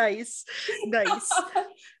 Nice. And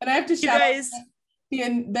I have to shout out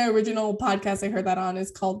the original podcast I heard that on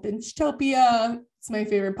is called Bingetopia. It's my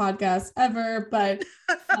favorite podcast ever, but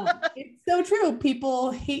it's so true.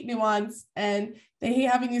 People hate nuance and they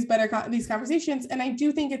hate having these conversations. And I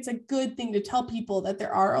do think it's a good thing to tell people that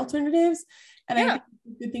there are alternatives. And I think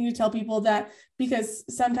it's a good thing to tell people that, because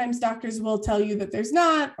sometimes doctors will tell you that there's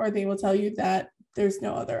not, or they will tell you that there's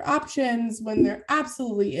no other options when there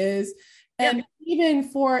absolutely is. And even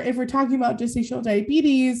if we're talking about gestational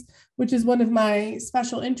diabetes, which is one of my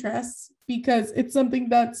special interests, because it's something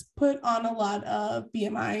that's put on a lot of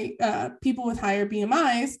BMI, people with higher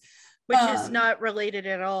BMIs. Which is not related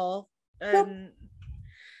at all.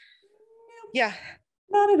 Yeah.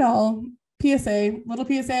 Not at all. Little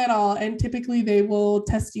PSA at all. And typically they will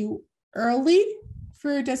test you early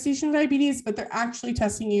for gestational diabetes, but they're actually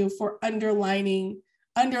testing you for underlying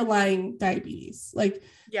diabetes, like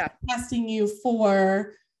testing you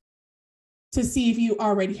to see if you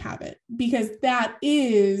already have it, because that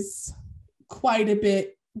is quite a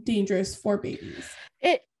bit dangerous for babies.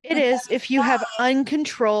 It is if you have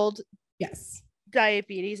uncontrolled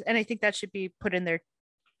diabetes, and I think that should be put in there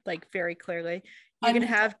like very clearly. You can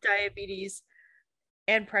have diabetes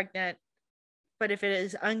and pregnant, but if it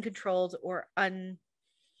is uncontrolled or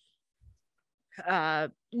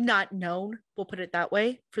not known, we'll put it that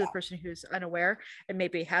way, for the person who's unaware and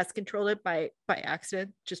maybe has controlled it by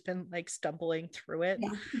accident, just been like stumbling through it.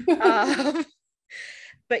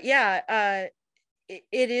 But it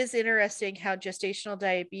is interesting how gestational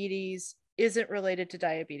diabetes isn't related to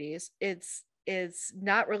diabetes. It's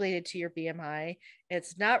not related to your BMI.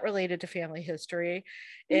 It's not related to family history.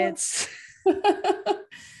 It's I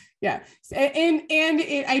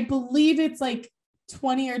believe it's like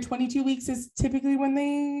 20 or 22 weeks is typically when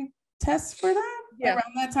they test for that,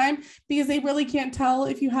 around that time, because they really can't tell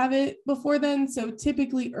if you have it before then. So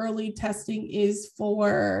typically early testing is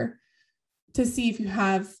to see if you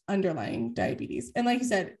have underlying diabetes. And like you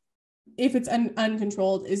said, if it's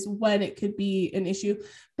uncontrolled is when it could be an issue.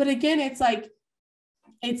 But again, it's like,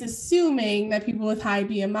 it's assuming that people with high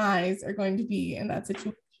BMIs are going to be in that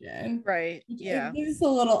situation. Right. Yeah. This is a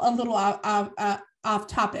little off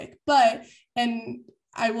topic, but, and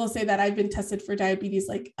I will say that I've been tested for diabetes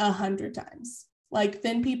like 100 times. Like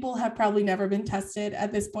thin people have probably never been tested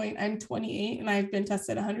at this point. I'm 28 and I've been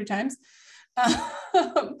tested 100 times.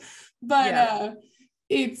 But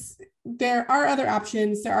there are other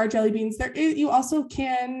options. There are jelly beans. You also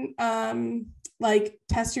can like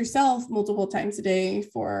test yourself multiple times a day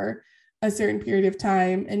for a certain period of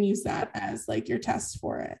time and use that as like your test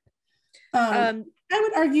for it. I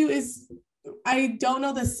would argue I don't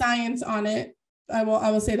know the science on it. I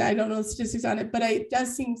will say that I don't know the statistics on it, but it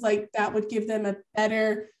does seem like that would give them a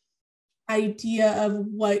better idea of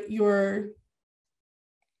what your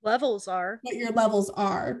levels are,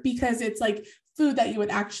 because it's like food that you would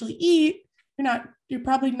actually eat. You're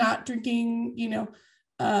probably not drinking,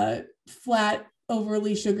 flat,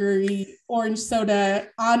 overly sugary orange soda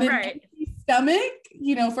on an empty stomach,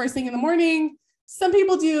 first thing in the morning. Some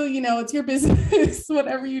people do, it's your business,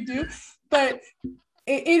 whatever you do, but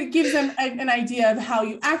it gives them an idea of how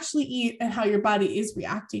you actually eat and how your body is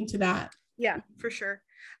reacting to that. Yeah, for sure.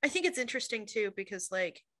 I think it's interesting too, because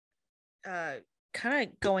like, kind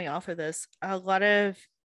of going off of this, a lot of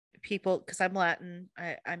people, because I'm Latin,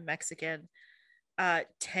 I'm Mexican,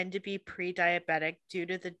 tend to be pre-diabetic due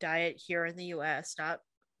to the diet here in the US not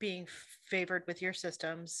being favored with your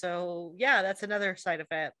system. So yeah, that's another side of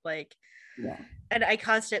it. Like, yeah. And I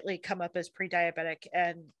constantly come up as pre-diabetic,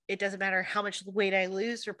 and it doesn't matter how much weight I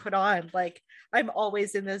lose or put on, like I'm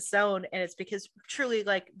always in this zone. And it's because truly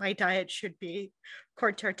like my diet should be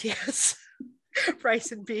corn tortillas,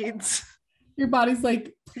 rice and beans. Your body's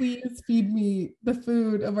like, please feed me the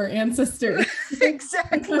food of our ancestors.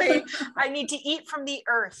 Exactly. I need to eat from the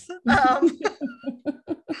earth.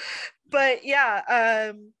 But yeah,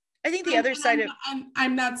 I think the other side of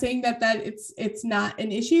I'm not saying that it's not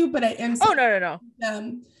an issue, but I am saying,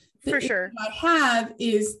 no. For sure. I have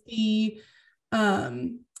is the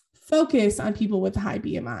focus on people with high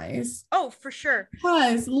BMIs. Oh, for sure.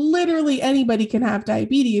 Because literally anybody can have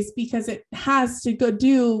diabetes, because it has to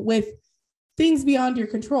do with things beyond your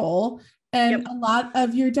control and a lot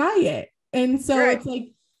of your diet. And so it's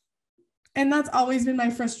like, and that's always been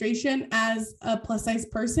my frustration as a plus size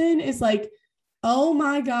person, is like, oh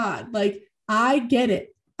my God, like I get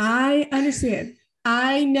it. I understand.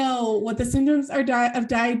 I know what the symptoms of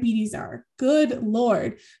diabetes are. Good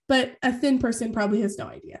Lord. But a thin person probably has no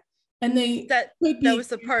idea. And that was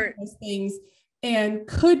the part. Those things and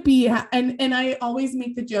could be, and I always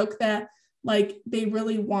make the joke that like they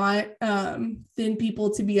really want thin people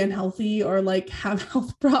to be unhealthy or like have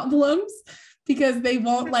health problems, because they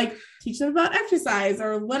won't like teach them about exercise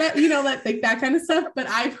or whatever, that kind of stuff. But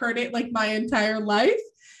I've heard it like my entire life.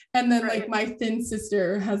 And then like my thin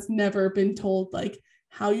sister has never been told like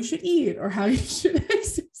how you should eat or how you should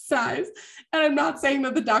exercise. And I'm not saying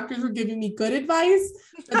that the doctors were giving me good advice,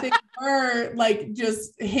 but they were like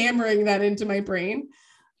just hammering that into my brain.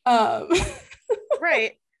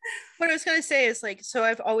 Right. What I was going to say is like, so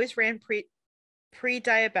I've always ran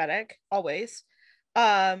pre-diabetic, always.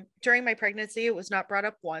 During my pregnancy, it was not brought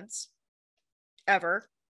up once, ever,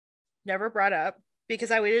 never brought up, because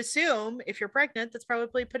I would assume if you're pregnant, that's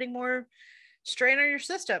probably putting more strain on your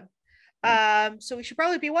system. So we should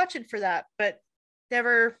probably be watching for that, but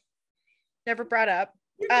never brought up.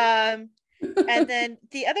 And then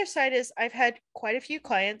the other side is I've had quite a few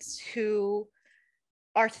clients who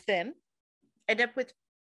are thin, end up with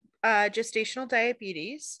gestational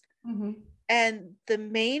diabetes. Mm-hmm. And the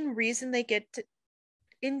main reason they get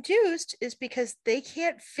induced is because they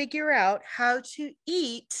can't figure out how to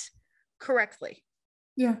eat correctly.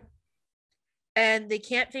 Yeah. And they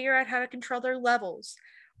can't figure out how to control their levels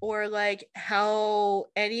or like how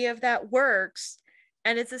any of that works.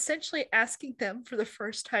 And it's essentially asking them for the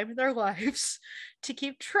first time in their lives to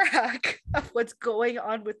keep track of what's going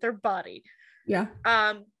on with their body. Yeah.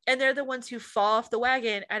 And they're the ones who fall off the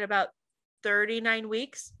wagon at about 39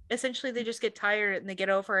 weeks. Essentially, they just get tired and they get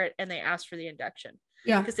over it and they ask for the induction.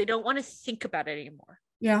 Yeah. Because they don't want to think about it anymore.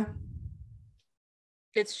 Yeah.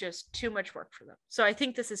 It's just too much work for them. So I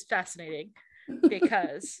think this is fascinating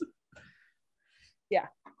because, yeah,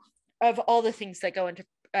 of all the things that go into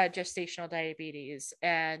gestational diabetes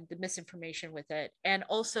and the misinformation with it, and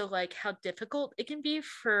also like how difficult it can be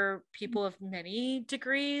for people of many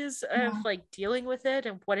degrees of like dealing with it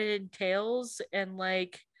and what it entails, and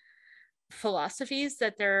like philosophies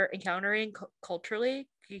that they're encountering culturally,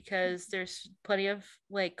 because there's plenty of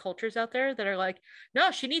like cultures out there that are like,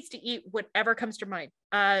 no, she needs to eat whatever comes to mind.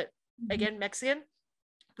 Again, Mexican,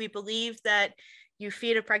 we believe that you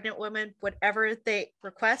feed a pregnant woman whatever they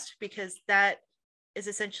request, because that is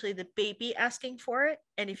essentially the baby asking for it,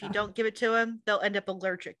 and if you don't give it to them, they'll end up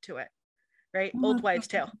allergic to it, right? Old wives'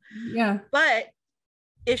 tale. Yeah. But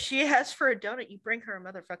if she asks for a donut, you bring her a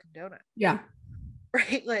motherfucking donut. Yeah.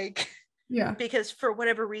 Right? Like, yeah. Because for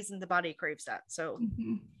whatever reason, the body craves that. So,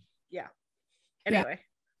 yeah. Anyway.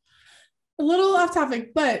 A little off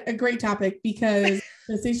topic, but a great topic because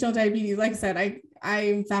gestational diabetes, like I said,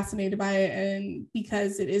 I'm fascinated by it. And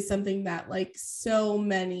because it is something that like so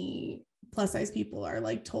many plus size people are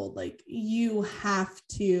like told, like, you have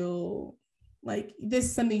to, like, this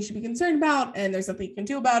is something you should be concerned about and there's something you can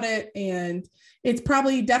do about it. And it's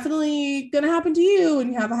probably definitely going to happen to you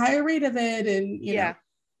and you have a higher rate of it. And, you know,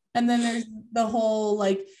 and then there's the whole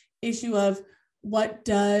like issue of what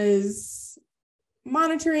does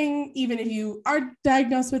monitoring, even if you are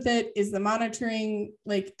diagnosed with it, is the monitoring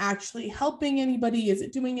like actually helping anybody? Is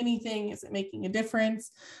it doing anything? Is it making a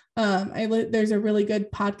difference? There's a really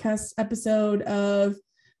good podcast episode of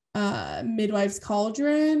Midwife's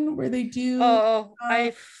Cauldron where they do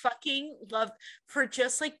I fucking love, for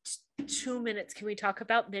just like 2 minutes, can we talk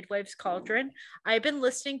about Midwife's Cauldron? I've been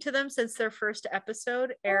listening to them since their first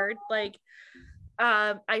episode aired. Like,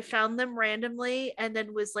 I found them randomly and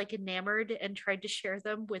then was like enamored and tried to share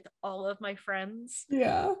them with all of my friends.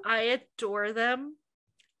 Yeah. I adore them.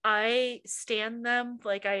 I stan them.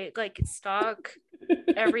 Like, I like stalk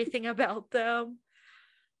everything about them.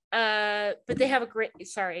 But they have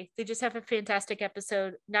they just have a fantastic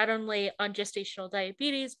episode, not only on gestational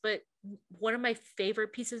diabetes, but one of my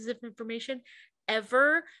favorite pieces of information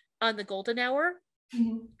ever on the golden hour,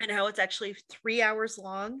 and how it's actually 3 hours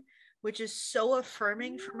long, which is so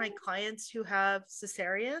affirming for my clients who have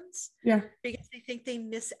cesareans. Yeah. Because they think they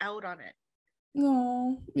miss out on it.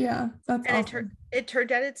 No. Yeah. That's and awesome. it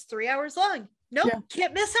turned out it's 3 hours long. Nope,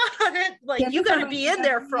 can't miss out on it. Like, you got to be in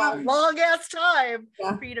there for a long ass time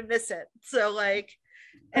for you to miss it. So like,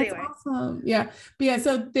 anyway. That's awesome. Yeah. But yeah,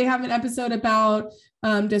 so they have an episode about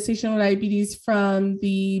gestational diabetes from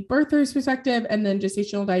the birther's perspective and then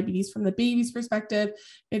gestational diabetes from the baby's perspective.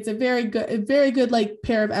 It's a very good like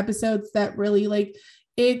pair of episodes that really like,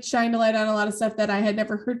 it shined a light on a lot of stuff that I had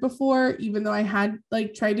never heard before, even though I had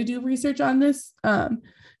like tried to do research on this.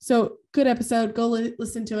 So good episode, go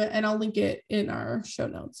listen to it, and I'll link it in our show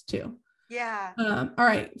notes too. Yeah. All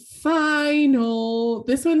right, final.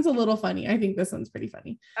 This one's a little funny. I think this one's pretty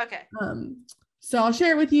funny. Okay. So I'll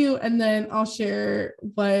share it with you, and then I'll share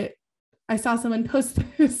what I saw someone post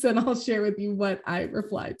this, and I'll share with you what I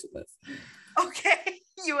replied to this. Okay,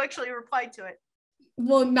 you actually replied to it.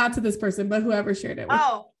 Well, not to this person, but whoever shared it.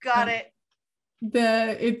 Got it.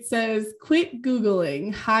 It says, "Quit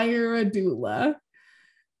Googling, hire a doula."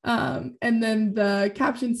 And then the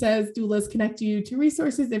caption says, doulas connect you to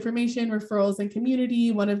resources, information, referrals, and community.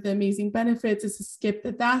 One of the amazing benefits is to skip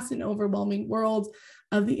the vast and overwhelming world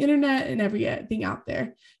of the internet and everything out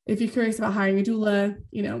there. If you're curious about hiring a doula,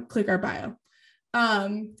 click our bio.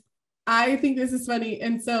 I think this is funny.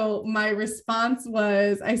 And so my response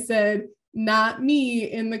was, I said, not me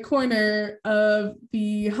in the corner of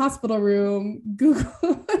the hospital room, Googling.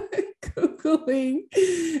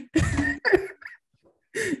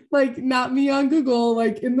 Like, not me on Google,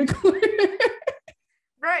 like in the corner.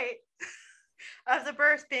 Right. Of the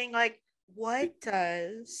birth being like, what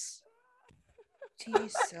does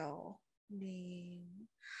T-cell mean?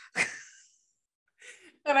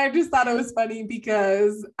 And I just thought it was funny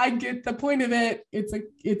because I get the point of it.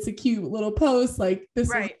 It's a cute little post, like this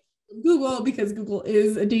right. is Google, because Google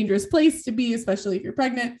is a dangerous place to be, especially if you're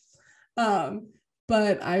pregnant.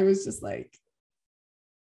 But I was just like,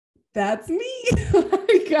 that's me.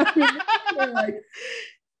 Like,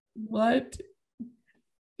 what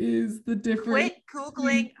is the difference? Quit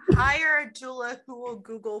Googling, hire a doula who will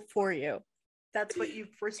Google for you. That's what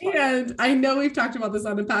you've responded. And I know we've talked about this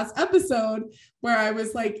on a past episode where I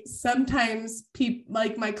was like, sometimes people,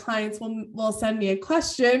 like my clients will send me a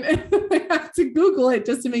question and I have to Google it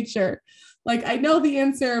just to make sure. Like, I know the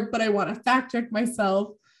answer, but I want to fact check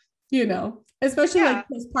myself, especially like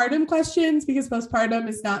postpartum questions, because postpartum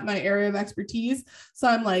is not my area of expertise. So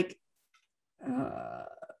I'm like,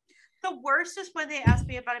 the worst is when they ask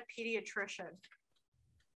me about a pediatrician.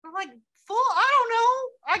 I'm like, I don't know.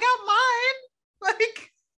 I got mine.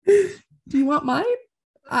 Like, do you want mine?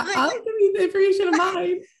 I'll give you the information of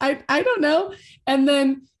mine. I don't know.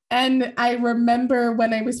 And I remember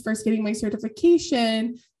when I was first getting my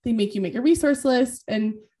certification, they make you make a resource list.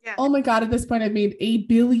 And oh my God, at this point, I've made 1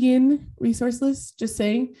 billion resource lists, just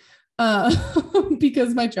saying,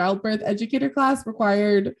 because my childbirth educator class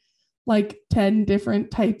required like 10 different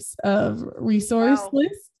types of resource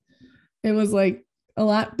lists. It was like a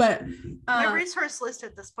lot, but my resource list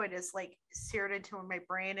at this point is like seared into my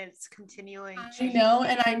brain, and it's continuing. I know,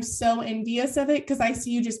 and I'm so envious of it because I see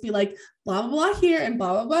you just be like blah blah blah here and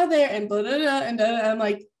blah blah blah there and blah blah blah and I'm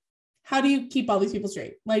like, how do you keep all these people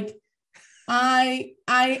straight? Like, and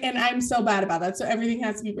I'm so bad about that, so everything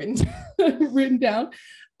has to be written down.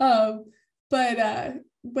 But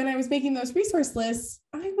when I was making those resource lists,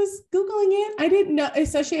 I was Googling it. I didn't know,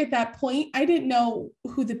 especially at that point, I didn't know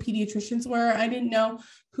who the pediatricians were. I didn't know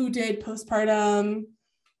who did postpartum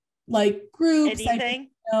like groups.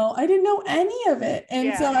 Anything? I didn't know any of it.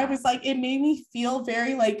 And so I was like, it made me feel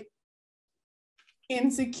very like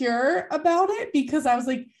insecure about it because I was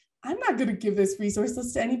like, I'm not going to give this resource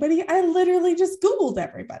list to anybody. I literally just Googled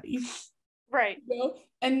everybody. Right.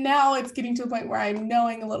 And now it's getting to a point where I'm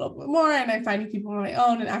knowing a little bit more and I'm finding people on my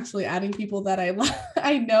own and actually adding people that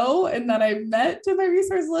I know and that I've met to my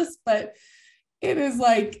resource list. But it is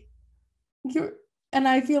like, and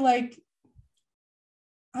I feel like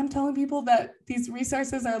I'm telling people that these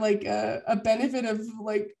resources are like a benefit of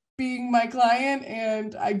like being my client,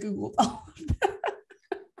 and I Googled all of that.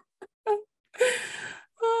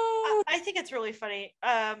 I think it's really funny.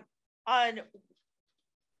 I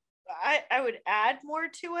would add more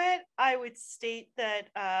to it. I would state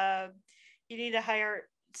that you need to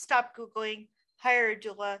stop Googling, hire a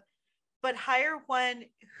doula, but hire one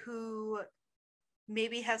who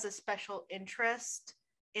maybe has a special interest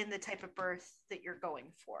in the type of birth that you're going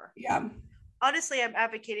for. Yeah. Honestly, I'm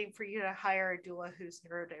advocating for you to hire a doula who's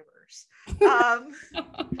neurodiverse.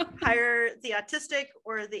 Hire the autistic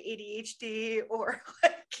or the ADHD or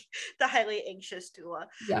like the highly anxious doula.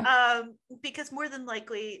 Yeah. Because more than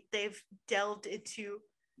likely they've delved into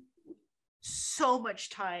so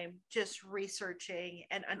much time just researching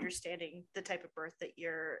and understanding the type of birth that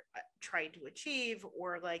you're trying to achieve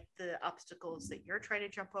or like the obstacles that you're trying to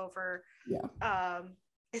jump over. Yeah.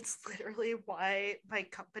 It's literally why my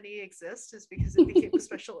company exists, is because it became a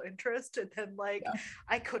special interest, and then like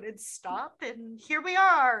I couldn't stop, and here we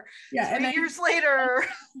are. Yeah, 3 years later.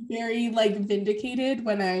 Very like vindicated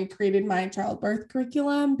when I created my childbirth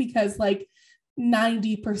curriculum because like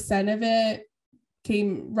 90% of it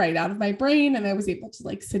came right out of my brain, and I was able to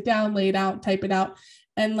like sit down, lay it out, type it out,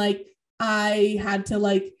 and like I had to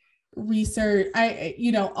like research,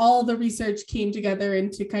 all the research came together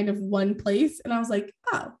into kind of one place, and I was like,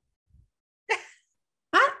 oh,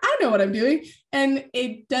 I know what I'm doing. And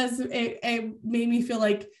it made me feel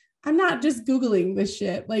like I'm not just Googling this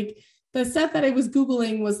shit. Like the stuff that I was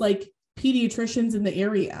Googling was like pediatricians in the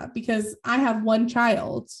area because I have one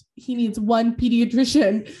child. He needs one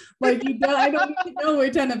pediatrician. Like I don't need to know where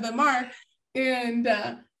 10 of them are. And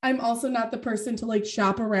I'm also not the person to like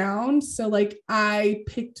shop around. So like I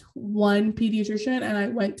picked one pediatrician and I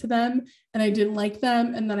went to them and I didn't like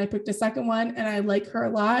them. And then I picked a second one and I like her a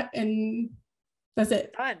lot. And that's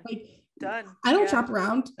it. Done. I don't shop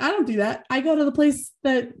around. I don't do that. I go to the place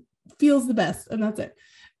that feels the best and that's it.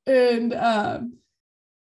 And,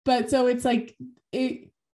 but so it's like,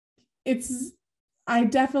 I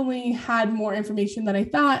definitely had more information than I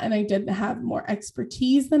thought, and I didn't have more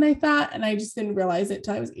expertise than I thought. And I just didn't realize it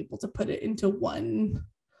till I was able to put it into one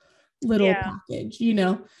little package,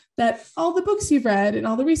 that all the books you've read and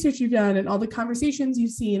all the research you've done and all the conversations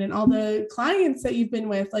you've seen and all the clients that you've been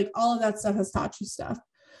with, like all of that stuff has taught you stuff.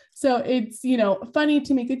 So it's, funny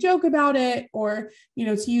to make a joke about it or,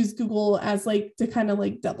 to use Google as like to kind of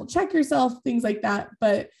like double check yourself, things like that.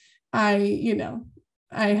 But I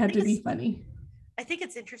had to be funny. I think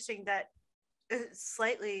it's interesting that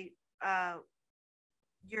slightly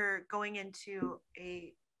you're going into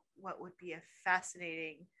what would be a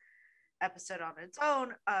fascinating episode on its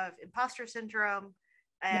own of imposter syndrome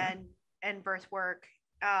and birth work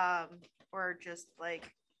or just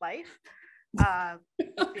like life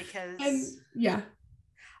because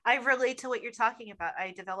I relate to what you're talking about.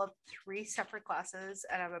 I developed 3 separate classes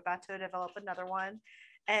and I'm about to develop another one,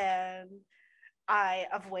 and I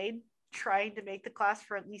avoid trying to make the class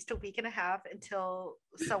for at least a week and a half until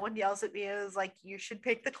someone yells at me and is like, you should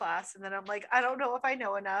pick the class. And then I'm like, I don't know if I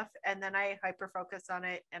know enough. And then I hyper focus on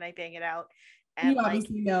it and I bang it out. And you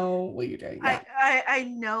obviously know what you're doing. Yeah. I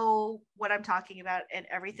know what I'm talking about and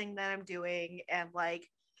everything that I'm doing. And like,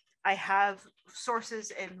 I have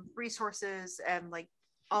sources and resources and like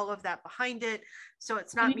all of that behind it. So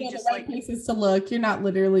it's not me just like places to look. You're not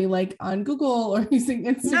literally like on Google or using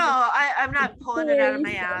Instagram. No, I'm not pulling it out of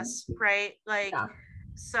my ass, right? Like,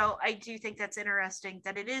 so I do think that's interesting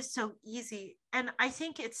that it is so easy. And I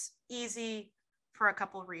think it's easy for a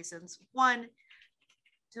couple of reasons. One,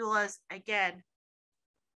 doulas, again,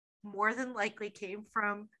 more than likely came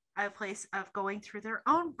from a place of going through their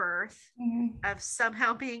own birth, of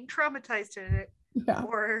somehow being traumatized in it,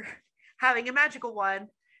 or having a magical one,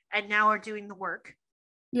 and now are doing the work.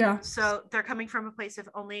 Yeah. So they're coming from a place of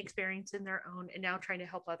only experiencing their own and now trying to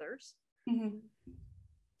help others.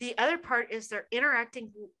 The other part is they're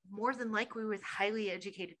interacting more than likely with highly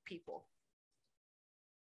educated people.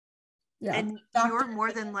 Yeah. And you're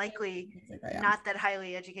more than likely not that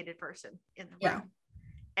highly educated person in the room.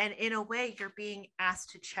 And in a way, you're being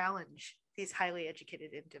asked to challenge these highly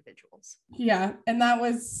educated individuals. Yeah. And that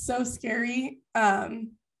was so scary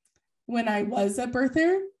when I was a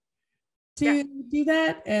birther to do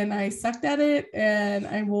that. And I sucked at it. And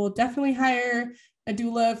I will definitely hire a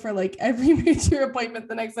doula for like every major appointment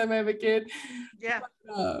the next time I have a kid. Yeah.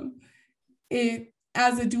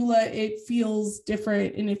 As a doula, it feels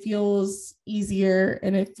different and it feels easier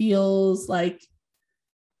and it feels like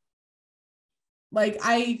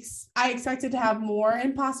I expected to have more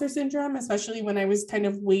imposter syndrome, especially when I was kind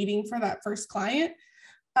of waiting for that first client.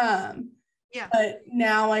 But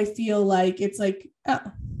now I feel like it's like,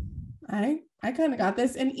 oh, I kind of got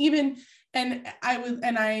this. And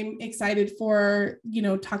I'm excited for,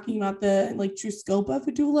 talking about the like true scope of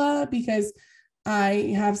a doula, because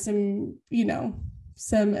I have some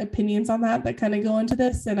opinions on that kind of go into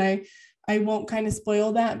this, and I won't kind of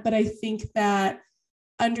spoil that, but I think that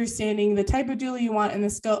understanding the type of doula you want and the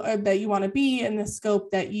scope that you want to be and the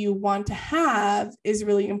scope that you want to have is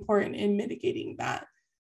really important in mitigating that.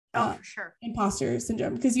 For sure. Imposter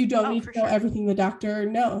syndrome, because you don't need to know everything the doctor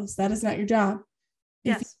knows. That is not your job.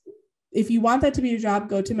 Yes. If you want that to be your job,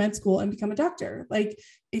 go to med school and become a doctor. Like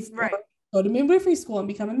go to midwifery school and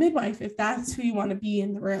become a midwife if that's who you want to be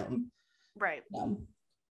in the room. Right.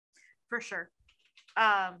 For sure.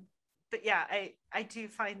 But yeah, I do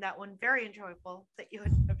find that one very enjoyable that you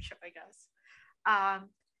ended up showing us.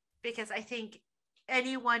 Because I think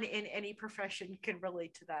anyone in any profession can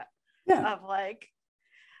relate to that. Yeah. Of like,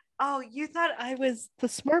 oh, you thought I was the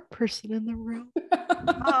smart person in the room.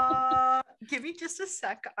 Give me just a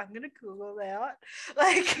sec. I'm gonna Google that.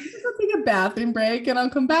 Like, I'll take a bathroom break and I'll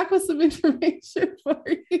come back with some information for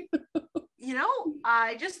you.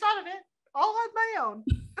 I just thought of it all on my own.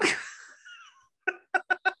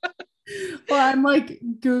 Well, I'm like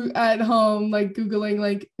at home, like Googling,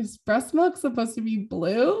 like, is breast milk supposed to be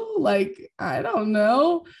blue? Like, I don't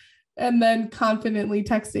know. And then confidently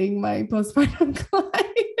texting my postpartum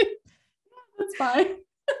client. That's fine.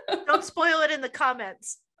 Don't spoil it in the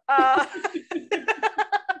comments.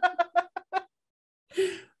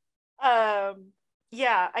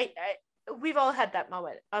 Yeah, we've all had that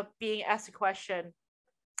moment of being asked a question.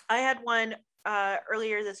 I had one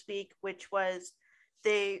earlier this week, which was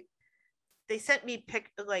they sent me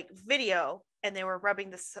video, and they were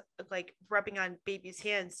rubbing on baby's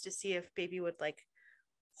hands to see if baby would like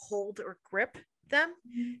hold or grip them.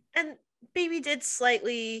 And baby did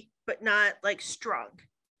slightly, but not like strong,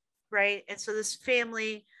 right? And so this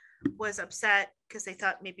family was upset because they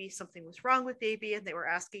thought maybe something was wrong with baby, and they were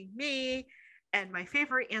asking me. And my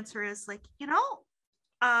favorite answer is like,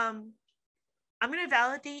 I'm going to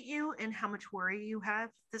validate you in how much worry you have.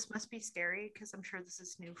 This must be scary because I'm sure this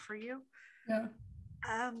is new for you. Yeah.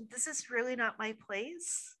 This is really not my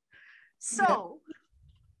place. So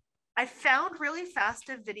I found really fast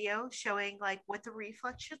a video showing like what the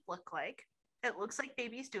reflex should look like. It looks like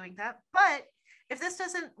baby's doing that. But if this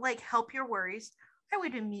doesn't like help your worries, I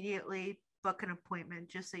would immediately book an appointment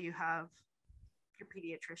just so you have your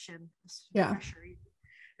pediatrician. Yeah. And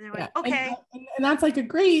they're like, okay. And that's like a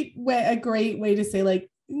great way to say like,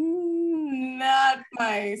 not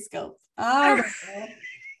my scope.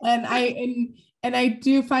 And I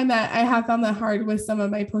do find that I have found that hard with some of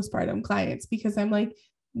my postpartum clients, because I'm like,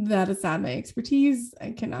 that is not my expertise.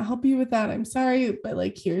 I cannot help you with that. I'm sorry, but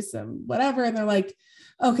like, here's some whatever. And they're like,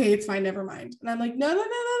 okay, it's fine, never mind. And I'm like, no.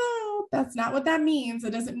 That's not what that means.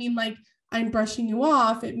 It doesn't mean like I'm brushing you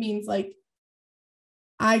off. It means like,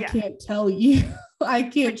 I can't tell you. I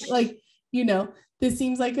can't this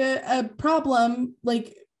seems like a problem,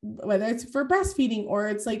 like whether it's for breastfeeding or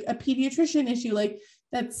it's like a pediatrician issue, like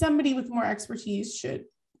that somebody with more expertise should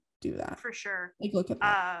do that. For sure. Like look at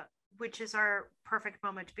that. Which is our perfect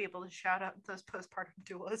moment to be able to shout out those postpartum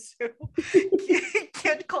doulas who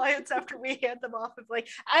get clients after we hand them off of like,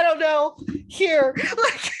 I don't know, here.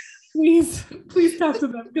 Like, please talk to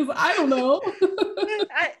them because I don't know.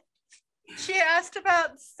 She asked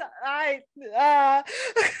about I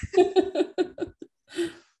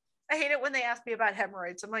hate it when they ask me about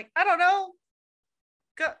hemorrhoids. I'm like, I don't know.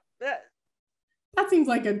 That seems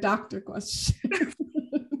like a doctor question.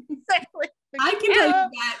 Exactly. I can tell you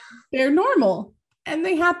that they're normal and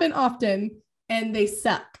they happen often and they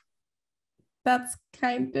suck That's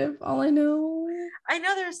kind of all I know. I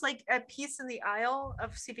know there's like a piece in the aisle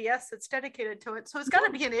of CVS that's dedicated to it, so it's got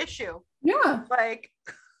to be an issue. Yeah. Like,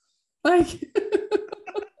 all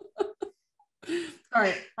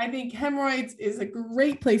right. I think hemorrhoids is a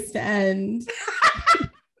great place to end.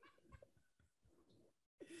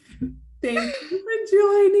 Thank you for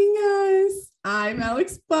joining us. I'm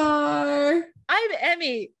Alex Barr. I'm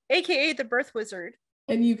Emmy, aka the Birth Wizard.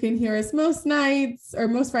 And you can hear us most nights or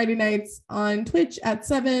most Friday nights on Twitch at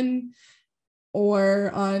 7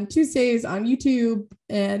 or on Tuesdays on YouTube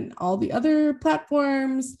and all the other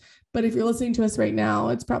platforms. But if you're listening to us right now,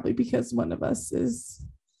 it's probably because one of us is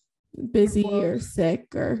busy or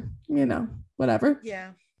sick or, whatever.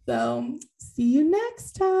 Yeah. So see you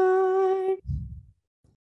next time.